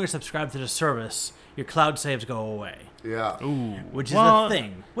no longer subscribed to the service, your cloud saves go away, Yeah. Ooh, which is a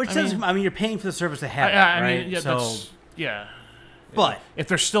thing. I mean, you're paying for the service to have it, I right? mean, yeah, yeah. But If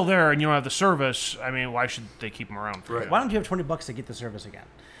they're still there and you don't have the service, I mean, why should they keep them around? For Right. you? why don't you have $20 to get the service again?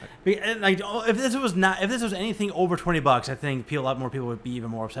 Like, if this was anything over $20, I think a lot more people would be even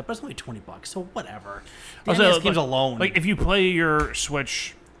more upset. But it's only $20, so whatever. The Also, NES games alone. Like, if you play your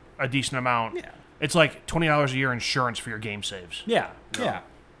Switch a decent amount, Yeah. it's like $20 a year insurance for your game saves. yeah,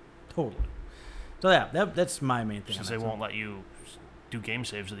 totally. So yeah, that's my main thing. Since on they that. won't let you do game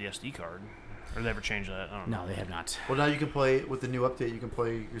saves with the SD card. Or did they ever change that? I don't know. No, they have not. Well, now you can play with the new update. You can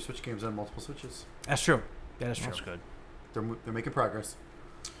play your Switch games on multiple Switches. That's true. That is true. That's good. They're making progress.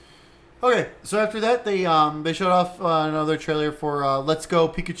 Okay, so after that, they showed off another trailer for Let's Go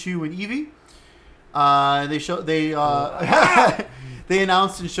Pikachu and Eevee. They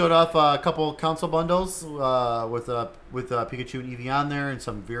announced and showed off a couple console bundles with Pikachu and Eevee on there, and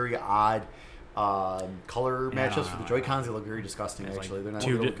some very odd color matchups for the Joy-Cons. They look very disgusting. Actually, they're not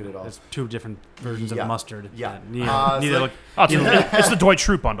really good at all. It's two different versions Yeah. of mustard. Yeah. Neither so look. Oh, it's the Dwight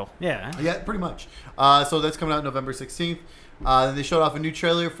Schrute bundle. Yeah. Yeah, pretty much. So that's coming out November 16th. Then they showed off a new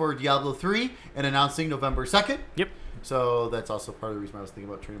trailer for Diablo 3 and announcing November 2nd. Yep. So that's also part of the reason I was thinking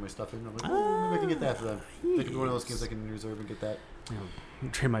about trading my stuff in. I'm like, oh, maybe I can get that for them. It could be one of those games I can reserve and get that.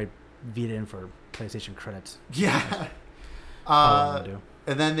 Trade my Vita in for PlayStation credits. Yeah. All I do.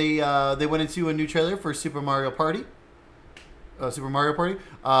 And then they went into a new trailer for Super Mario Party. October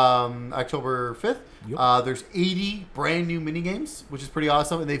 5th. Yep. There's 80 brand new mini games, which is pretty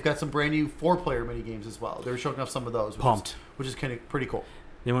awesome, and they've got some brand new 4-player mini games as well. They're showing off some of those, which is kind of pretty cool.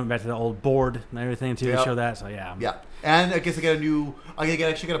 They went back to the old board and everything too Yep. to show that. So yeah. Yeah, and I guess they got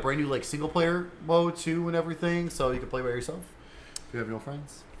actually got a brand new like single player mode too and everything, so you can play by yourself if you have no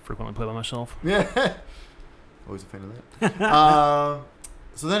friends. Frequently play by myself. Yeah, always a fan of that.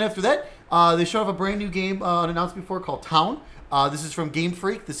 So then after that, they showed off a brand new game unannounced before called Town. This is from Game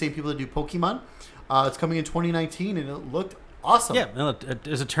Freak, the same people that do Pokemon. It's coming in 2019, and it looked awesome. Yeah, no,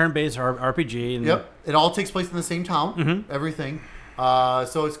 it's a turn-based RPG. And Yep, it all takes place in the same town. Mm-hmm. Everything.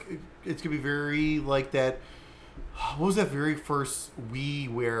 So it's gonna be very like that. What was that very first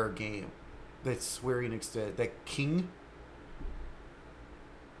WiiWare game that Square Enix did? That King?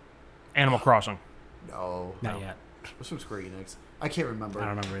 Animal Crossing. No, Not yet. it was from Square Enix. I can't remember. I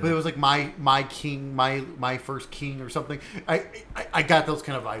don't remember But either. it was like my king, my first king or something. I got those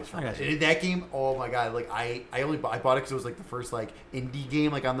kind of vibes from I got it. you. In that game, oh my god! Like I bought it because it was like the first like indie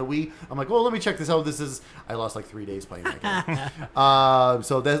game like on the Wii. I'm like, well, let me check this out. This is I lost like 3 days playing that game.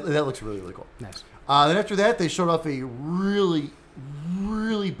 So that looks really really cool. Nice. Then after that, they showed off a really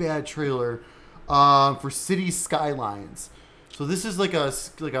bad trailer for Cities Skylines. So this is like a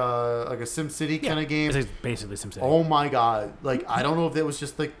SimCity kind of game. It's basically SimCity. Oh my god! Like I don't know if that was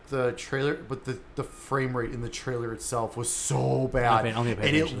just like the trailer, but the frame rate in the trailer itself was so bad, I only paid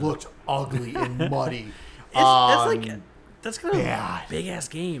and attention it to looked ugly and muddy. That's kind of bad. a big ass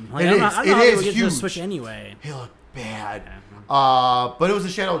game. Like, It I don't know- is. I don't It know how they is would get to the huge. Switch anyway. It looked bad. Yeah. But it was a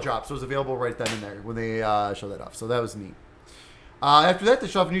shadow drop, so it was available right then and there when they showed that off. So that was neat. After that, they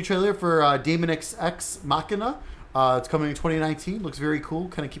showed off a new trailer for Daemon X Machina. It's coming in 2019. Looks very cool.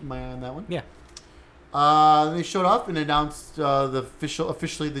 Kind of keep my eye on that one. Yeah. They showed off and announced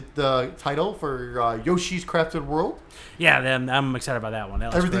officially the title for Yoshi's Crafted World. Yeah, then I'm excited about that one. That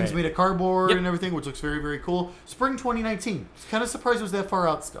looks Everything's great. made of cardboard Yep. and everything, which looks very, very cool. Spring 2019. Kind of surprised it was that far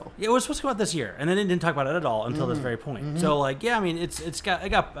out still. Yeah, it was supposed to come out this year, and then it didn't talk about it at all until this Mm-hmm. very point. So, like, yeah, I mean, it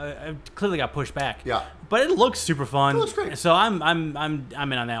clearly got pushed back. Yeah. but it looks super fun. It looks great. So I'm in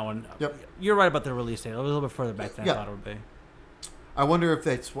on that one. Yep. You're right about the release date. It was a little bit further back than Yeah. I thought it would be. I wonder if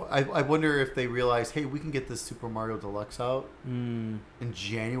that's. I wonder if they realize, hey, we can get this Super Mario Deluxe out in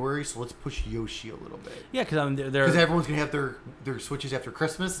January, so let's push Yoshi a little bit. Yeah, because they're Because everyone's gonna have their Switches after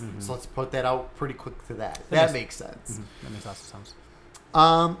Christmas, so let's put that out pretty quick to that. That makes sense. that makes lots of sense.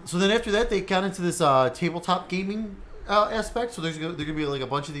 So then after that, they got into this tabletop gaming aspect. So there's gonna be like a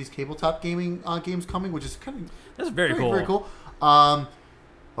bunch of these tabletop gaming games coming, which is kind of That's very cool. Very cool.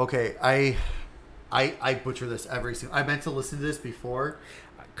 Okay, I butcher this every single. I meant to listen to this before.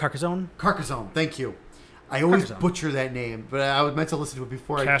 Carcassonne. Carcassonne. Thank you. I always Carcassonne. butcher that name, but I was meant to listen to it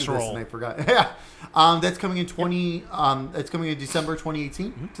before I did this, Casserole. and I forgot. Yeah, that's coming in It's coming in December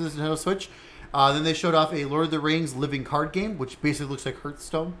 2018 to the Nintendo Switch. Then they showed off a Lord of the Rings living card game, which basically looks like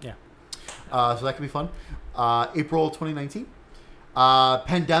Hearthstone. Yeah. So that could be fun. April 2019.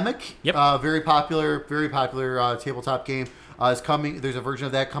 Pandemic. Yep. Very popular tabletop game. is coming. There's a version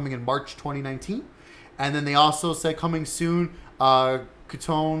of that coming in March 2019. And then they also said coming soon,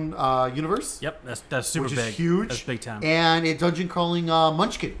 Cthulhu Universe. Yep, that's super which big. is huge. That's big time. And a dungeon crawling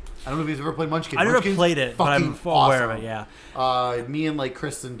Munchkin. I don't know if you've ever played Munchkin. I never Munchkin's played it, but I'm fucking aware awesome. of it. Yeah. Me and like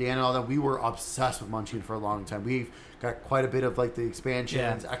Chris and Dan and all that, we were obsessed with Munchkin for a long time. We've got quite a bit of like the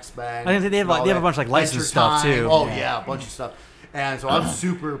expansions, X-Men. I think they have like they have a bunch of like licensed stuff too. Oh yeah, a bunch of stuff. And so I'm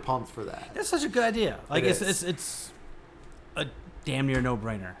super pumped for that. That's such a good idea. Like It it's is. it's a damn near no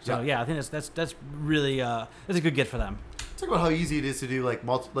brainer. So Yeah. yeah, I think that's really that's a good get for them. Talk about how easy it is to do like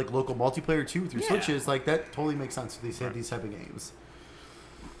local multiplayer too through Yeah. Switches. Like that totally makes sense for these type of games.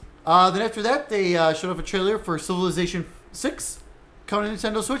 Then after that, they showed off a trailer for Civilization 6 coming to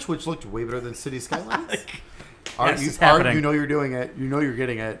Nintendo Switch, which looked way better than City Skylines. Yes, it's happening. You know you're doing it. You know you're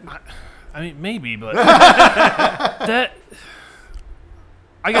getting it. I mean, maybe, but that.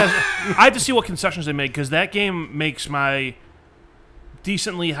 I guess I have to see what concessions they make because that game makes my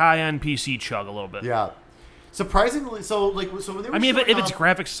decently high-end PC chug a little bit. Yeah. Surprisingly, so when they were I mean, if showing it's off-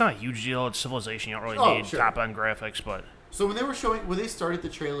 graphics, it's not a huge deal. It's Civilization. You don't really Oh, need sure. top-end graphics, but So when they started the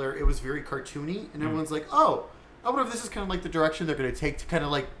trailer, it was very cartoony, Hmm. and everyone's like, "Oh, I wonder if this is kind of like the direction they're going to take to kind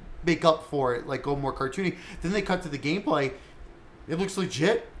of like make up for it, like go more cartoony." Then they cut to the gameplay. It looks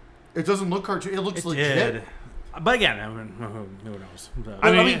legit. It doesn't look cartoony. It looks It legit. did. But again, I mean, who knows? So- I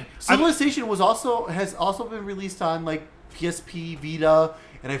I mean, mean, Civilization has also been released on like PSP, Vita,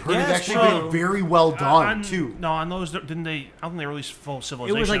 and I've heard Yeah, it's it's actually true. been very well done too. No, on those didn't they? I don't think they released full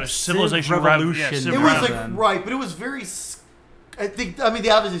Civilization. like was Civ Civilization Revolution. Civ It was Rev. like then. right, but it was very. I mean, they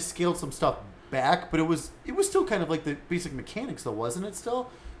obviously scaled some stuff back, but it was still kind of like the basic mechanics, though, wasn't it? Still,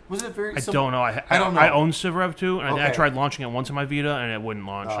 wasn't it very? I don't know. I don't know. I own Civ Rev 2, and I Okay. tried launching it once on my Vita, and it wouldn't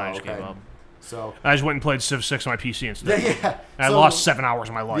launch. and I just okay. gave up. So I just went and played Civ 6 on my PC instead. yeah, And I so- lost 7 hours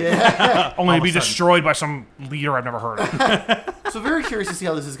of my life. Yeah. Only to All be of a sudden. destroyed by some leader I've never heard of. So very curious to see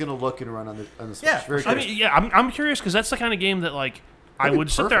how this is going to look and run on the Switch. Yeah, Very I curious. mean, yeah, I'm curious because that's the kind of game that like I That'd be would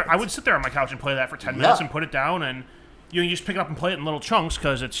sit there. perfect. I would sit there on my couch and play that for 10 minutes Yeah. and put it down, and you just pick it up and play it in little chunks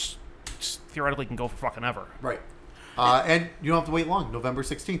because it's theoretically can go for fucking ever. Right. And you don't have to wait long. November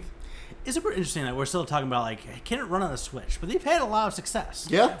 16th. It's super interesting that we're still talking about like can it run on a Switch, but they've had a lot of success.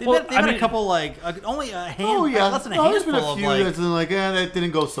 Yeah. they've Well, had, they've I had mean- a couple like only a hand. Oh yeah. less than a There's handful been a of few like. that's been like, that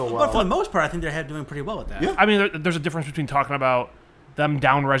didn't go so well. But for the most part, I think they're doing pretty well with that. Yeah. I mean, there's a difference between talking about them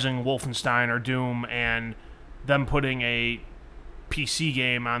down-resing Wolfenstein or Doom and them putting a PC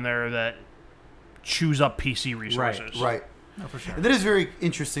game on there that chews up PC resources. Right. No, for sure. And that is very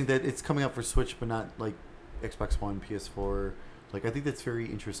interesting that it's coming out for Switch, but not like Xbox One, PS4. Like I think that's very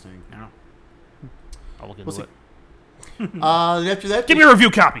interesting. Yeah. I'll look into We'll see. it. After that, Give me a review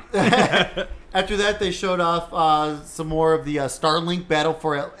copy. after that, they showed off some more of the Starlink Battle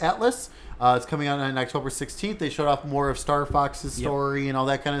for Atlas. It's coming out on October 16th. They showed off more of Star Fox's story and all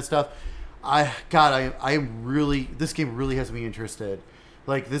that kind of stuff. I am really. This game really has me interested.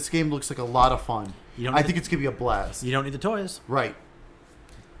 Like this game looks like a lot of fun. You don't I need think the- it's gonna be a blast. You don't need the toys. Right.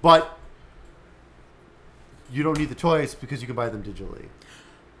 But you don't need the toys because you can buy them digitally.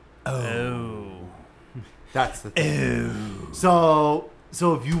 Oh. That's the thing. So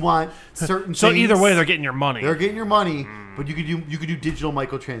if you want certain So things, either way, they're getting your money. they're getting your money, but you could do digital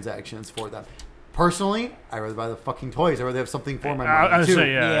microtransactions for them. Personally, I'd rather buy the fucking toys. I'd rather have something for my money I would too.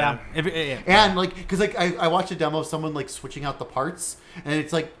 say, yeah. Yeah. Yeah. And like, because like I watched a demo of someone like switching out the parts, and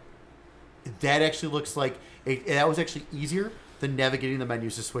it's like that actually looks like that was actually easier than navigating the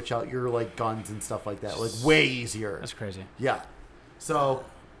menus to switch out your like guns and stuff like that. Like way easier. That's crazy. Yeah. So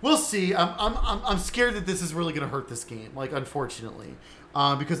we'll see. I'm scared that this is really going to hurt this game. Like unfortunately,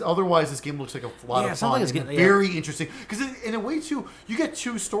 because otherwise this game looks like a lot Yeah, of it sounds fun like it's and getting- very interesting. Because in a way too, you get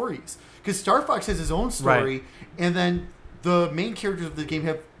two stories. Because Star Fox has his own story, Right. and then the main characters of the game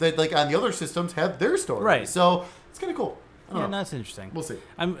have that like on the other systems have their story. Right. So it's kind of cool. I don't Yeah, know. no, that's interesting. We'll see.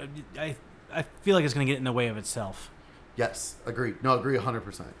 I feel like it's going to get in the way of itself. Yes, agree. No, agree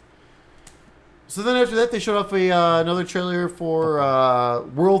 100%. So then after that, they showed off another trailer for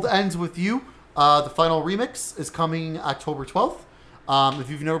World Ends With You. The final remix is coming October 12th. If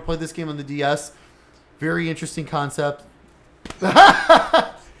you've never played this game on the DS, very interesting concept.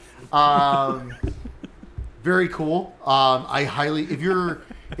 Very cool. I highly, if you're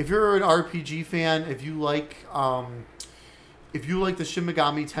an RPG fan, if you like the Shin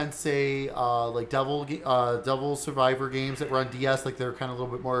Megami Tensei, like Devil Survivor games that were on DS, like they're kind of a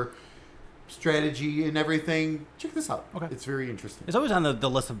little bit more strategy and everything, check this out. Okay. It's very interesting. It's always on the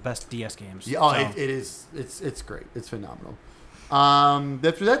list of best DS games. Yeah, oh, so. it is. It's great. It's phenomenal.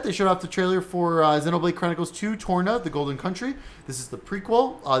 After that, they showed off the trailer for Xenoblade Chronicles 2 Torna, The Golden Country. This is the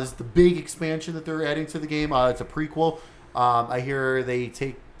prequel. This is the big expansion that they're adding to the game. It's a prequel. I hear they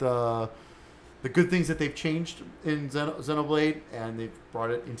take the good things that they've changed in Xenoblade and they've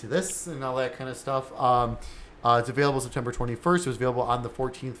brought it into this and all that kind of stuff. It's available September 21st. It was available on the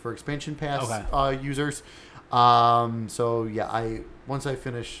 14th for expansion pass users. So yeah, once I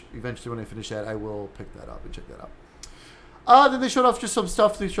finish, eventually when I finish that, I will pick that up and check that out. Then they showed off just some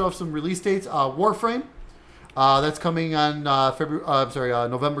stuff. They showed off some release dates. Warframe, that's coming on November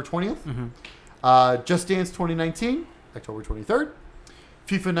 20th. Mm-hmm. Just Dance 2019, October 23rd.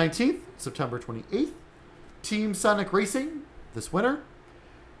 FIFA 19th, September 28th. Team Sonic Racing this winter.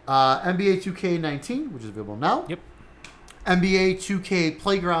 NBA 2K19, which is available now. Yep. NBA 2K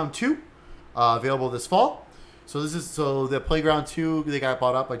Playground 2, available this fall. So the Playground 2 they got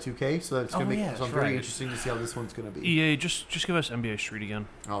bought up by 2K, so that's gonna I'm very interesting to see how this one's gonna be. EA, just give us NBA Street again.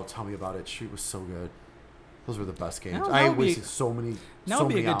 Oh, tell me about it. Street was so good. Those were the best games. Now I wasted so many. Now so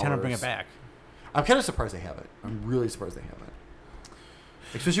would be a many good time to bring hours. it back. I'm kind of surprised they haven't. I'm really surprised they haven't.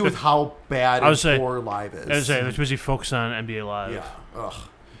 Especially with how bad Poor Live is. I was saying, they're busy focused on NBA Live. Yeah. Ugh.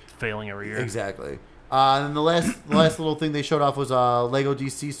 Failing every year. Exactly. And the last little thing they showed off was Lego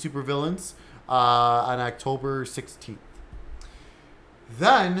DC Supervillains on October 16th.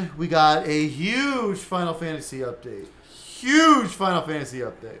 Then we got a huge Final Fantasy update.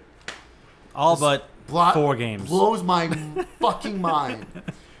 All but 4 games. Blows my fucking mind.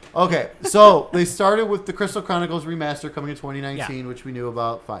 Okay, so they started with the Crystal Chronicles remaster coming in 2019, which we knew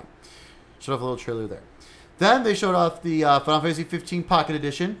about. Fine. Showed off a little trailer there. Then they showed off the Final Fantasy 15 Pocket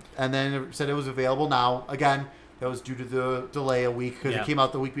Edition, and then it said it was available now. Again, that was due to the delay a week because it came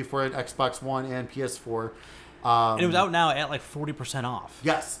out the week before at Xbox One and PS4. And it was out now at like 40% off.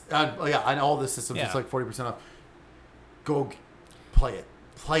 Yes, on all the systems, it's like 40% off. Go play it.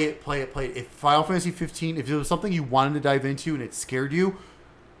 Play it. If Final Fantasy 15, if it was something you wanted to dive into and it scared you,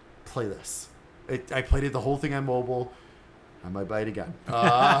 play this. I played it the whole thing on mobile. I might buy it again.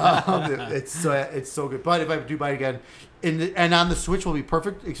 It's so good. But if I do buy it again, and on the Switch will be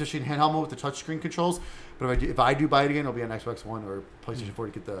perfect, especially in handheld mode with the touchscreen controls. But if I do buy it again, it'll be on Xbox One or PlayStation 4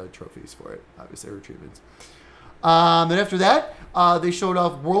 to get the trophies for it, obviously, or retrievements. Then after that, they showed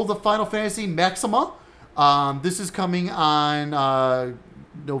off World of Final Fantasy Maxima. This is coming on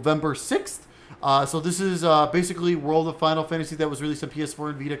November 6th. So this is basically World of Final Fantasy that was released on PS4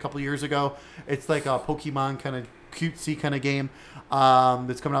 and Vita a couple years ago. It's like a Pokemon kind of cutesy kind of game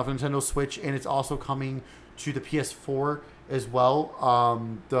that's coming out for Nintendo Switch, and it's also coming to the PS4 as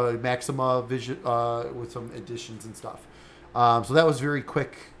well. The Maxima Vision with some additions and stuff. So that was very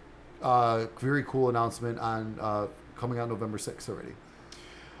quick, very cool announcement on coming out November 6th already.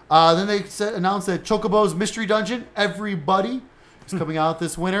 Then they announced that Chocobo's Mystery Dungeon, Everybody, is coming out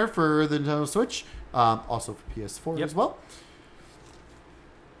this winter for the Nintendo Switch, also for PS4 as well.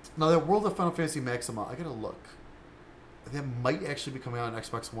 Now, the World of Final Fantasy Maxima, I gotta look. That might actually be coming out on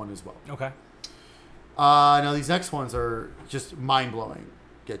Xbox One as well. Okay. Now, these next ones are just mind-blowing.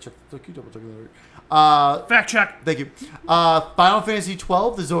 Fact check. Thank you. Final Fantasy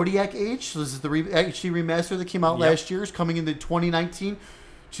 12, the Zodiac Age. So this is the HD remaster that came out last year. It's coming into 2019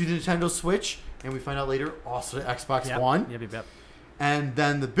 to the Nintendo Switch. And we find out later, also to Xbox One. Yep. And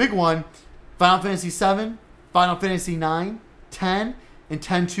then the big one, Final Fantasy 7, Final Fantasy 9, 10, and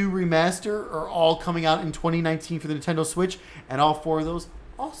 10-2 Remaster are all coming out in 2019 for the Nintendo Switch. And all 4 of those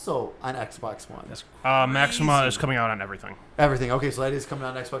also on Xbox One. That's Maxima is coming out on everything. Everything. Okay, so that is coming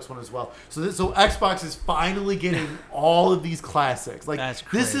out on Xbox One as well. So Xbox is finally getting all of these classics. Like, That's this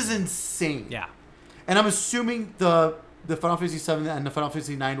crazy. is insane. Yeah. And I'm assuming the Final Fantasy 7 and the Final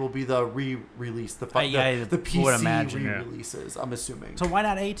Fantasy 9 will be the re-release, the would PC imagine, re-releases, I'm assuming. So why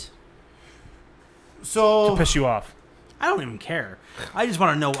not 8? So To piss you off. I don't even care. I just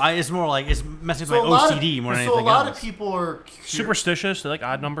want to know. It's more like it's messing with a my lot OCD more than so anything a lot else. of people are Superstitious. They like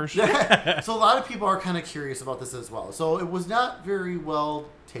odd numbers. So a lot of people are kind of curious about this as well. So it was not very well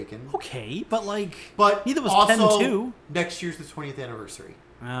taken. Okay, but like, But neither was also, 10-2. next year's the 20th anniversary.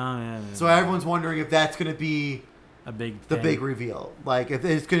 Oh yeah. So everyone's wondering if that's going to be a big the thing. big reveal. Like if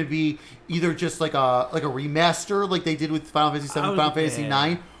it's going to be either just like a remaster like they did with Final Fantasy 7, Final Fantasy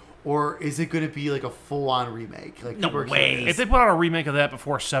 9, or is it going to be like a full-on remake? Like No people are way. curious. If they put out a remake of that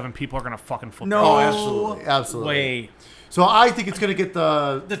before 7, people are gonna fucking flip. No. out. Oh, absolutely. Way. So I think it's going to get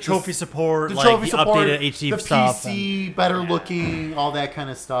the trophy support, the like trophy the support, updated HD the stuff, PC, better looking, all that kind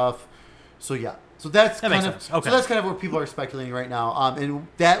of stuff. So yeah, so that's That kind makes of sense. Okay. so that's kind of what people are speculating right now. And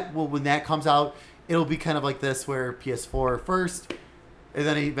that will, when that comes out, it'll be kind of like this, where PS4 first, and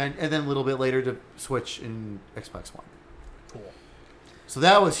then a little bit later to Switch and Xbox One. Cool. So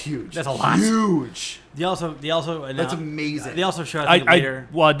that was huge. That's a lot. Huge. They also That's amazing. They also showed I think later.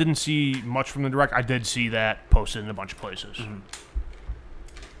 I didn't see much from the direct. I did see that posted in a bunch of places. Mm-hmm.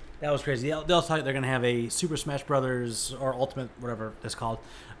 That was crazy. They also they're gonna have a Super Smash Brothers or Ultimate, whatever it's called,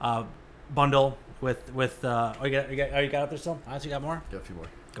 bundle with. You got it there still? I you got more. Got a few more.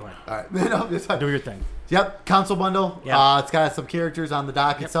 Go ahead. All right. No, it's fine. Do your thing. Yep, console bundle. Yeah. It's got some characters on the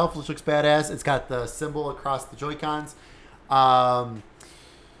dock itself, which looks badass. It's got the symbol across the Joy-Cons.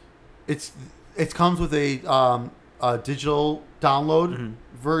 It comes with a digital download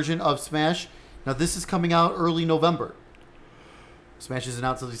version of Smash. Now this is coming out early November. Smash isn't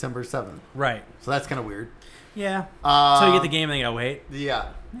out until December 7th. Right. So that's kind of weird. Yeah. So you get the game and then you gotta wait.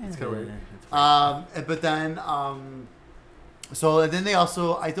 Yeah. It's kind of weird. That's But then, and then they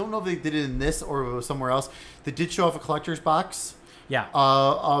also, I don't know if they did it in this or it was somewhere else. They did show off a collector's box. Yeah.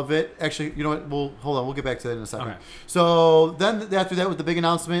 Of it. Actually, you know what? Hold on. We'll get back to that in a second. Okay. So then after that, with the big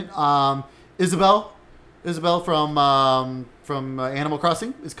announcement, Isabelle from Animal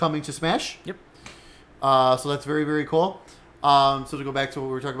Crossing is coming to Smash. Yep. So that's very, very cool. So to go back to what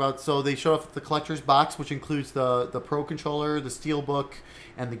we were talking about, so they showed off the collector's box, which includes the Pro Controller, the Steelbook,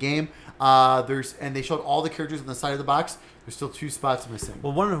 and the game. And they showed all the characters on the side of the box. There's still 2 spots missing.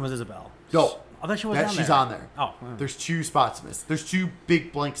 Well, one of them was Isabelle. No. I thought she was She's on there. Oh. There's 2 spots missing. There's 2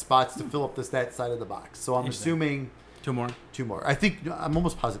 big blank spots to fill up that side of the box. So I'm Interesting. assuming 2 more. 2 more. I think I'm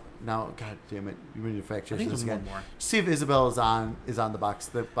almost positive. Now, God damn it, you need to fact check I think this there's again. one more. See if Isabelle is on the box.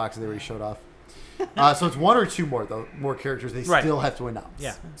 The box they already showed off. So it's 1 or 2 more though. More characters they Right. still have to announce.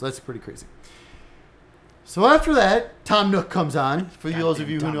 Yeah. So that's pretty crazy. So after that, Tom Nook comes on. For those of Goddamn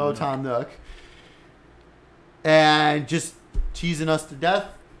you who Tom know Nook. Tom Nook, and just teasing us to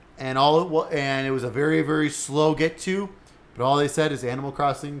death. And it was a very, very slow get to, but all they said is Animal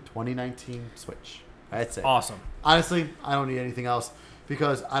Crossing 2019 Switch. That's it. Awesome. Honestly, I don't need anything else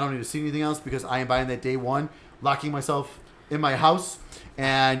because I don't need to see anything else because I am buying that day one, locking myself in my house,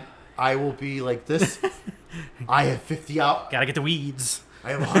 and I will be like this. I have 50 out. Gotta get the weeds.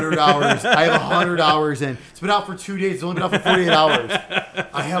 I have 100 hours. I have 100 hours in. It's been out for 2 days. It's only been out for 48 hours.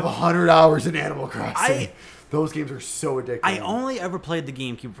 I have 100 hours in Animal Crossing. Those games are so addictive. I only ever played the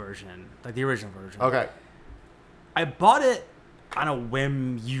GameCube version, like the original version. Okay. I bought it on a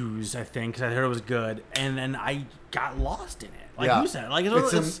whim used, I think, because I heard it was good, and then I got lost in it. Like you said, like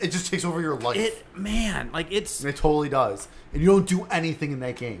it just takes over your life. It totally does. And you don't do anything in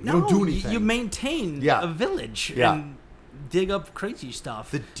that game. You don't do anything. You maintain a village and dig up crazy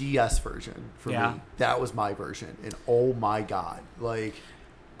stuff. The DS version for me, that was my version, and oh my god, like.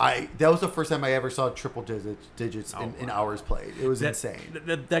 That was the first time I ever saw triple digits in hours played. It was insane.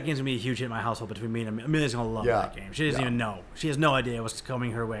 That game's gonna be a huge hit in my household between me and Amelia's gonna love that game. She doesn't even know. She has no idea what's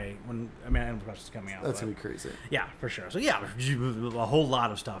coming her way when Animal Crossing is coming out. That's gonna be crazy. Yeah, for sure. So a whole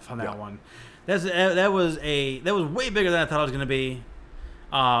lot of stuff on that one. That was way bigger than I thought it was gonna be.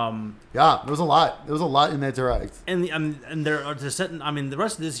 There was a lot. There was a lot in that direct. And the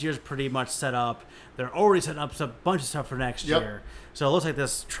rest of this year is pretty much set up. They're already setting up a bunch of stuff for next year. So it looks like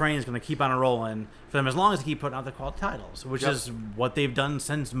this train is going to keep on rolling for them as long as they keep putting out the quality titles, which is what they've done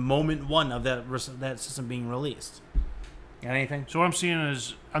since moment one of that system being released. Got anything? So what I'm seeing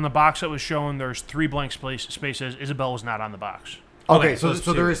is on the box that was shown, there's 3 blank spaces. Isabelle was not on the box. Okay, so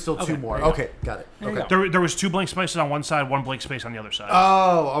there is still 2 more. Okay, got it. Okay. There was 2 blank spaces on one side, 1 blank space on the other side.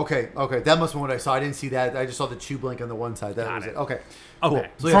 Oh, okay. That must have been what I saw. I didn't see that. I just saw the 2 blank on the one side. That was it. Okay. Cool. Okay.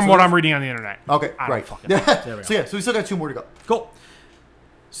 So, From what I'm reading on the internet. Okay, I right. don't fucking know. So we still got 2 more to go. Cool.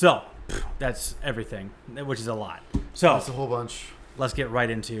 So that's everything, which is a lot. So That's a whole bunch. let's get right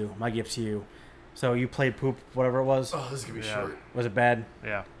into my gift to you. So you played Poop, whatever it was. Oh, this is gonna be short. Was it bad?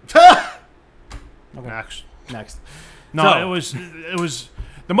 Yeah. Okay. Next. No, No, it was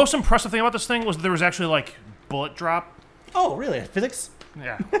the most impressive thing about this thing was there was actually like bullet drop. Oh, really? Physics?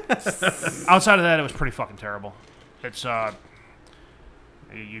 Yeah. Outside of that, it was pretty fucking terrible. It's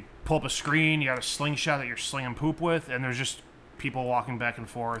you pull up a screen, you got a slingshot that you're slinging poop with, and there's just people walking back and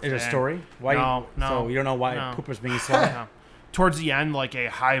forth. Is it a story? Why? No. So you don't know why Poop was being slow? No. Towards the end, like a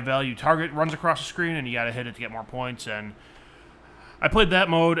high value target runs across the screen, and you got to hit it to get more points. And I played that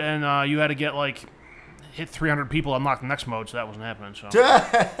mode, and you had to get hit 300 people, unlock the next mode, so that wasn't happening. So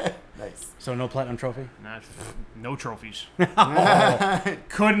Nice. So no platinum trophy? no trophies.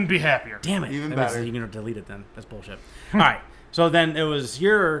 Couldn't be happier. Damn it. Even That means better. you can delete it then. That's bullshit. All right. So then it was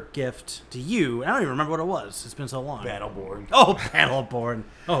your gift to you. I don't even remember what it was. It's been so long. Battleborn. Oh, Battleborn.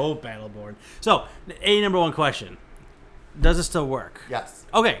 Oh, Battleborn. So, number one question. Does it still work? Yes.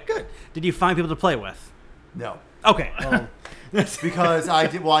 Okay, good. Did you find people to play with? No. Okay. Well, Because I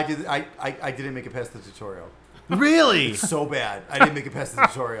didn't make it past the tutorial. Really? It's so bad. I didn't make it past the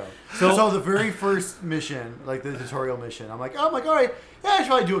tutorial. So the very first mission, like the tutorial mission, I'm like, all right, yeah, I should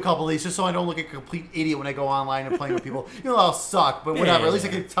probably do a couple of these just so I don't look like a complete idiot when I go online and playing with people. You know, I'll suck, but whatever. At least I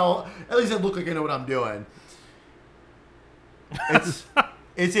can tell. At least I look like I know what I'm doing.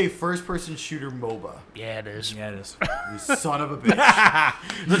 It's a first-person shooter MOBA. Yeah, it is. Yeah, it is. You son of a bitch.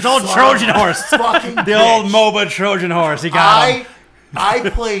 The old Trojan horse. Fucking The bitch. old MOBA Trojan horse. He got him. I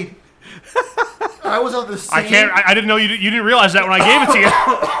played. I was on the same. I didn't know you didn't realize that when I gave it to you.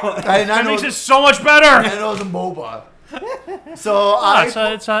 I did not That know. makes it so much I better. didn't know it was a MOBA. So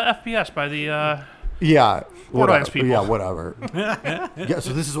It's FPS by the. yeah. Borderlands whatever. people. Yeah, whatever. Yeah,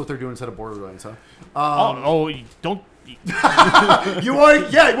 so this is what they're doing instead of Borderlands, huh? Don't. You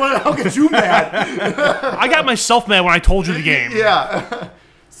want? Yeah, I'll get you mad. I got myself mad when I told you the game. Yeah.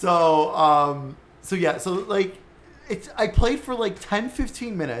 So like, I played for like 10,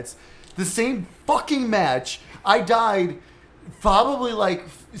 15 minutes, the same fucking match. I died probably like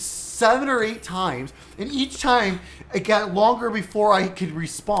 7 or 8 times, and each time it got longer before I could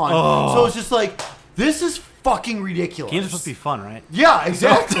respawn. So it's just like, this is fucking ridiculous. Games are supposed to be fun, right? Yeah,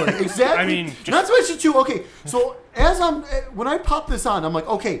 exactly. Exactly. I mean, not to mention too. Okay, so when I pop this on, I'm like,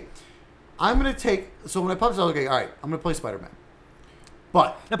 okay, I'm gonna take. So when I pop this on, okay, all right, I'm gonna play Spider-Man.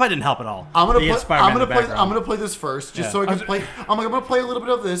 But That probably didn't help at all. I'm gonna They get play. Spider-Man I'm in the gonna play. background. I'm gonna play this first, just Yeah. so I can play. I'm gonna play a little bit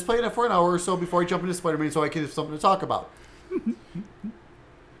of this, play it for an hour or so before I jump into Spider-Man, so I can have something to talk about.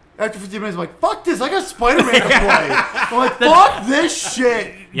 After 15 minutes, I'm like, fuck this! I got Spider-Man to play. I'm like, fuck this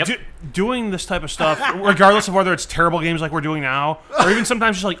shit. Yep. Doing this type of stuff, regardless of whether it's terrible games like we're doing now, or even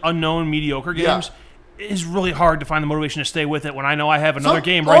sometimes just like unknown, mediocre Yeah. games, is really hard to find the motivation to stay with it when I know I have another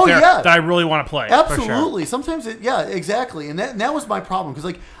game oh, right there yeah. that I really want to play. Absolutely. Sometimes yeah, exactly. And that was my problem because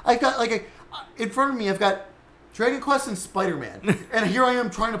like I've got in front of me I've got Dragon Quest and Spider-Man, and here I am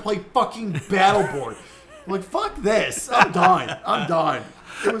trying to play fucking Battleborn. I'm like, fuck this. I'm done.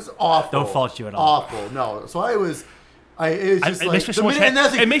 It was awful. Don't fault you at all. Awful. No. So it was just It like makes me so much. and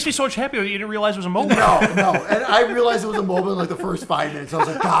that's It makes me so much happier that you didn't realize it was a mobile. no. And I realized it was a MOBA in like the first 5 minutes. I was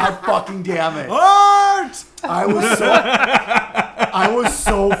like, God fucking damn it. Art! I was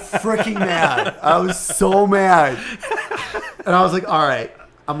so freaking mad. I was so mad. And I was like, all right.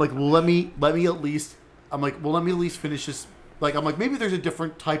 I'm like, well, let me at least finish this. Like, I'm like, maybe there's a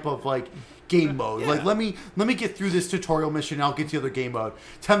different type of like game mode. Like, let me get through this tutorial mission and I'll get to the other game mode.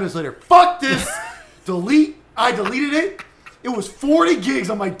 10 minutes later, fuck this. Delete. I deleted it. It was 40 gigs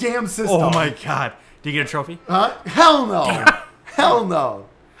on my damn system. Oh my god. Did you get a trophy? Huh? Hell no. Hell no.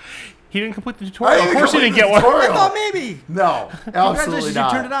 He didn't complete the I tutorial. didn't Of course, he complete didn't get the one. tutorial. I thought maybe. No. Absolutely Congratulations,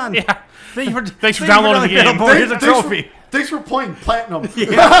 not. you turned it on. Yeah. Thanks for downloading the game. Battleborn. Here's a trophy. Thanks for playing Platinum.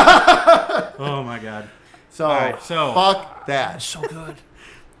 Oh my god. So, right, so- fuck that. So good.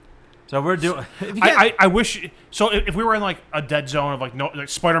 So we're doing. If you can't- I wish. So if we were in like a dead zone of like no, like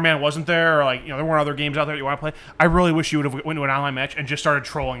Spider-Man wasn't there, or like there weren't other games out there that you want to play, I really wish you would have went to an online match and just started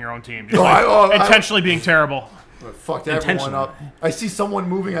trolling your own team, just intentionally being terrible. I fucked everyone up. I see someone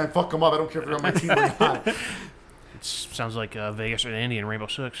moving, I fuck them up. I don't care if they're on my team or not. It sounds like Vegas and Andy in Rainbow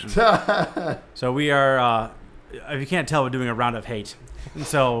Six. So we are. If you can't tell, we're doing a round of hate.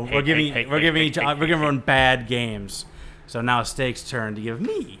 So we're giving everyone bad games. So now it's Steak's turn to give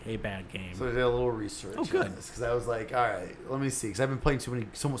me a bad game. So I did a little research on good. this because I was like, all right, let me see. Because I've been playing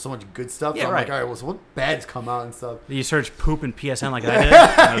so much good stuff. Yeah, so I'm right. like, all right, well, so what bad's come out and stuff? You search poop in PSN like I did.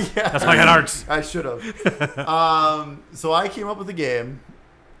 That's why I got arts. I should have. So I came up with a game,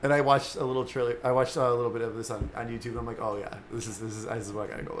 and I watched a little trailer. I watched a little bit of this on YouTube. And I'm like, oh yeah, this is what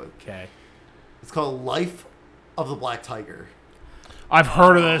I gotta go with. Okay. It's called Life of the Black Tiger. I've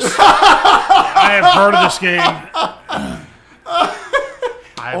heard of this. I have heard of this game.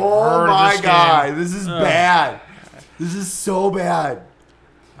 Oh my god, this is bad. This is so bad.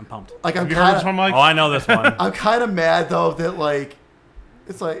 I'm pumped. Like I'm Have you heard of this one, kind Mike? Oh, I know this one. I'm kind of mad though that like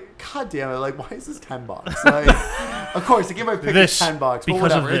it's like god damn it, like why is this $10? Like, of course the game I picked is $10, but because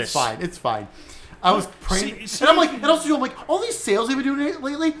whatever, of it's this. fine, it's fine. I was praying, See- and I'm like, and also too, I'm like, all these sales they've been doing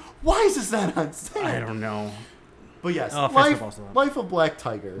lately. Why is this not on sale? I don't know. But yes, Oh, Life festivals a lot. Life of Black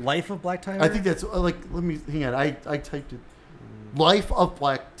Tiger. Life of Black Tiger. I think that's like. Let me hang on. I typed it. Life of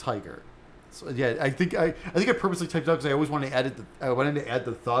Black Tiger. So yeah, I think I purposely typed it out because I always wanted to add I wanted to add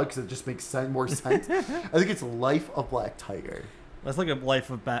the thug because it just makes more sense. I think it's Life of Black Tiger. Let's look at Life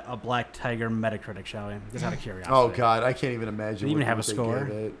of a Black Tiger Metacritic, shall we? Just out of curiosity. Oh god, I can't even imagine. Did it even what have a they score?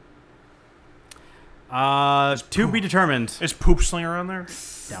 gave it. To be determined. Is Poop Slinger on there?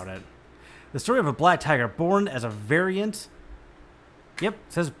 Doubt it. The story of a black tiger born as a variant. Yep, it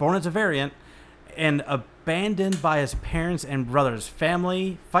says born as a variant, and abandoned by his parents and brothers.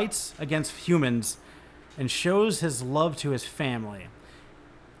 Family fights against humans and shows his love to his family.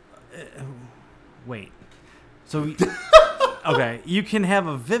 Wait. So, okay, you can have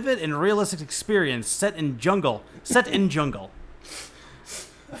a vivid and realistic experience set in jungle,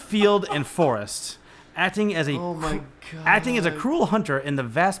 field and forest. Acting as a Oh my god. Acting as a cruel hunter in the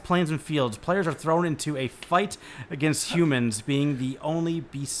vast plains and fields, players are thrown into a fight against humans, being the only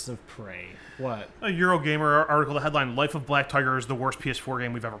beasts of prey. What? A Eurogamer article, the headline, Life of Black Tiger is the worst PS4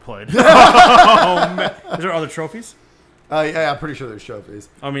 game we've ever played. Oh, man. Is there other trophies? Yeah, I'm pretty sure there's trophies.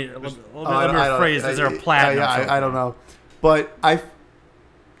 I mean, let me I don't- rephrase. Is there a platinum? Yeah, trophy? I don't know. But I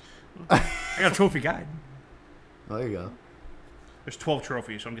got a trophy guide. Oh, there you go. There's 12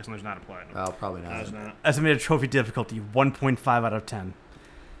 trophies, so I'm guessing there's not a platinum. Oh, probably No, not. there's not. Estimated trophy difficulty 1.5 out of 10.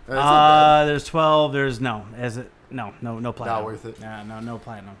 That's not bad. There's 12. There's no. Is it? No platinum. Not worth it. Yeah, no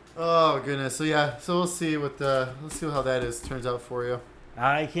platinum. Oh goodness. So yeah. So we'll see let's see how that turns out for you.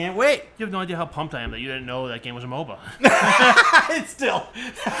 I can't wait. You have no idea how pumped I am that you didn't know that game was a MOBA. It's still.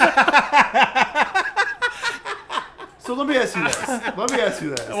 So let me ask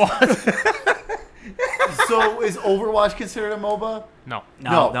you this. So is Overwatch considered a MOBA? No.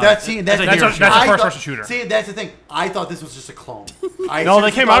 No, that's a that's hero a shooter. first-person thought- shooter. See, that's the thing. I thought this was just a clone. I No, they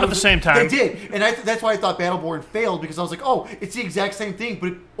seriously came thought out it at was- the same time. They did, and that's why I thought Battleborn failed because I was like, oh, it's the exact same thing,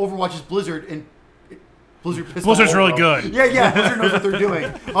 but Overwatch is Blizzard and. Blizzard's Blizzard's really good. good. Yeah, Blizzard knows what they're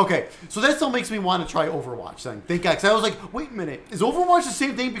doing. Okay, so that still makes me want to try Overwatch then. Thank God, because I was like, wait a minute, is Overwatch the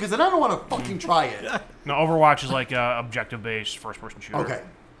same thing? Because then I don't want to fucking try it. No, Overwatch is like objective-based first-person shooter. Okay,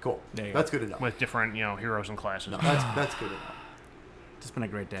 cool. There you That's good enough. With different, heroes and classes. That's good enough. It's been a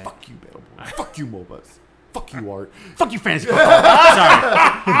great day. Fuck you, Battleborn. Fuck you, MOBAs. Fuck you, Art. Fuck you, fantasy football.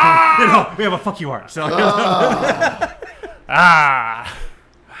 Sorry. We have a fuck you art. So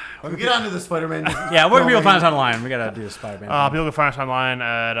We get on to the Spider-Man. yeah, where can people find us online? We gotta do the Spider-Man. People can find us online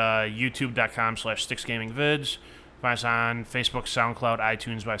at youtube.com/SticksGamingVids. Find us on Facebook, SoundCloud,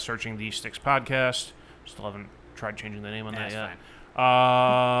 iTunes by searching the Sticks Podcast. Still haven't tried changing the name on that That's yet.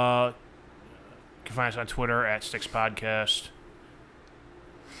 You can find us on Twitter at Sticks Podcast.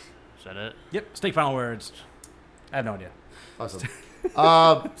 Is that it? Yep. State final words. I have no idea. Awesome.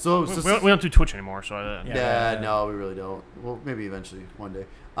 So We don't do Twitch anymore, so Yeah. no, we really don't. Well, maybe eventually one day.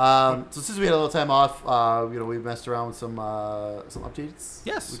 So since we had a little time off, we messed around with some updates.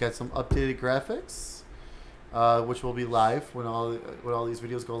 Yes. We got some updated graphics, which will be live when all these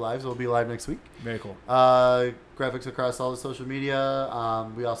videos go live. So it'll be live next week. Very cool. Graphics across all the social media.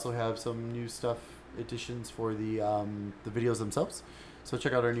 We also have some new stuff additions for the videos themselves. So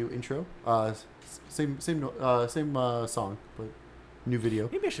check out our new intro. Same song, but new video.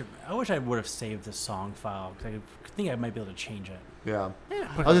 Maybe I wish I would have saved the song file because I think I might be able to change it. Yeah. Yeah.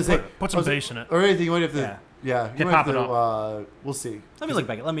 I was gonna say, put some bass in it. or anything. You might have to. Yeah. Yeah. You Hip might have hop it to. We'll see. Let me look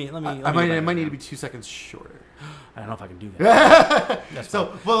back. Let me. I go might. back It might right need to now. be 2 seconds shorter. I don't know if I can do that. That's So,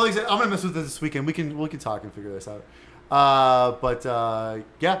 fine. well, like I said, I'm gonna mess with this weekend. We can talk and figure this out.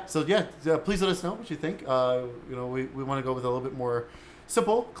 Yeah. So yeah, please let us know what you think. We want to go with a little bit more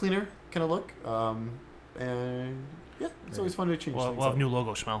simple, cleaner kind of look. And yeah, it's always fun to change We'll things have up. new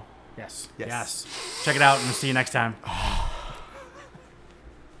logo smell. Yes. Yes. Yes. Check it out and see you next time.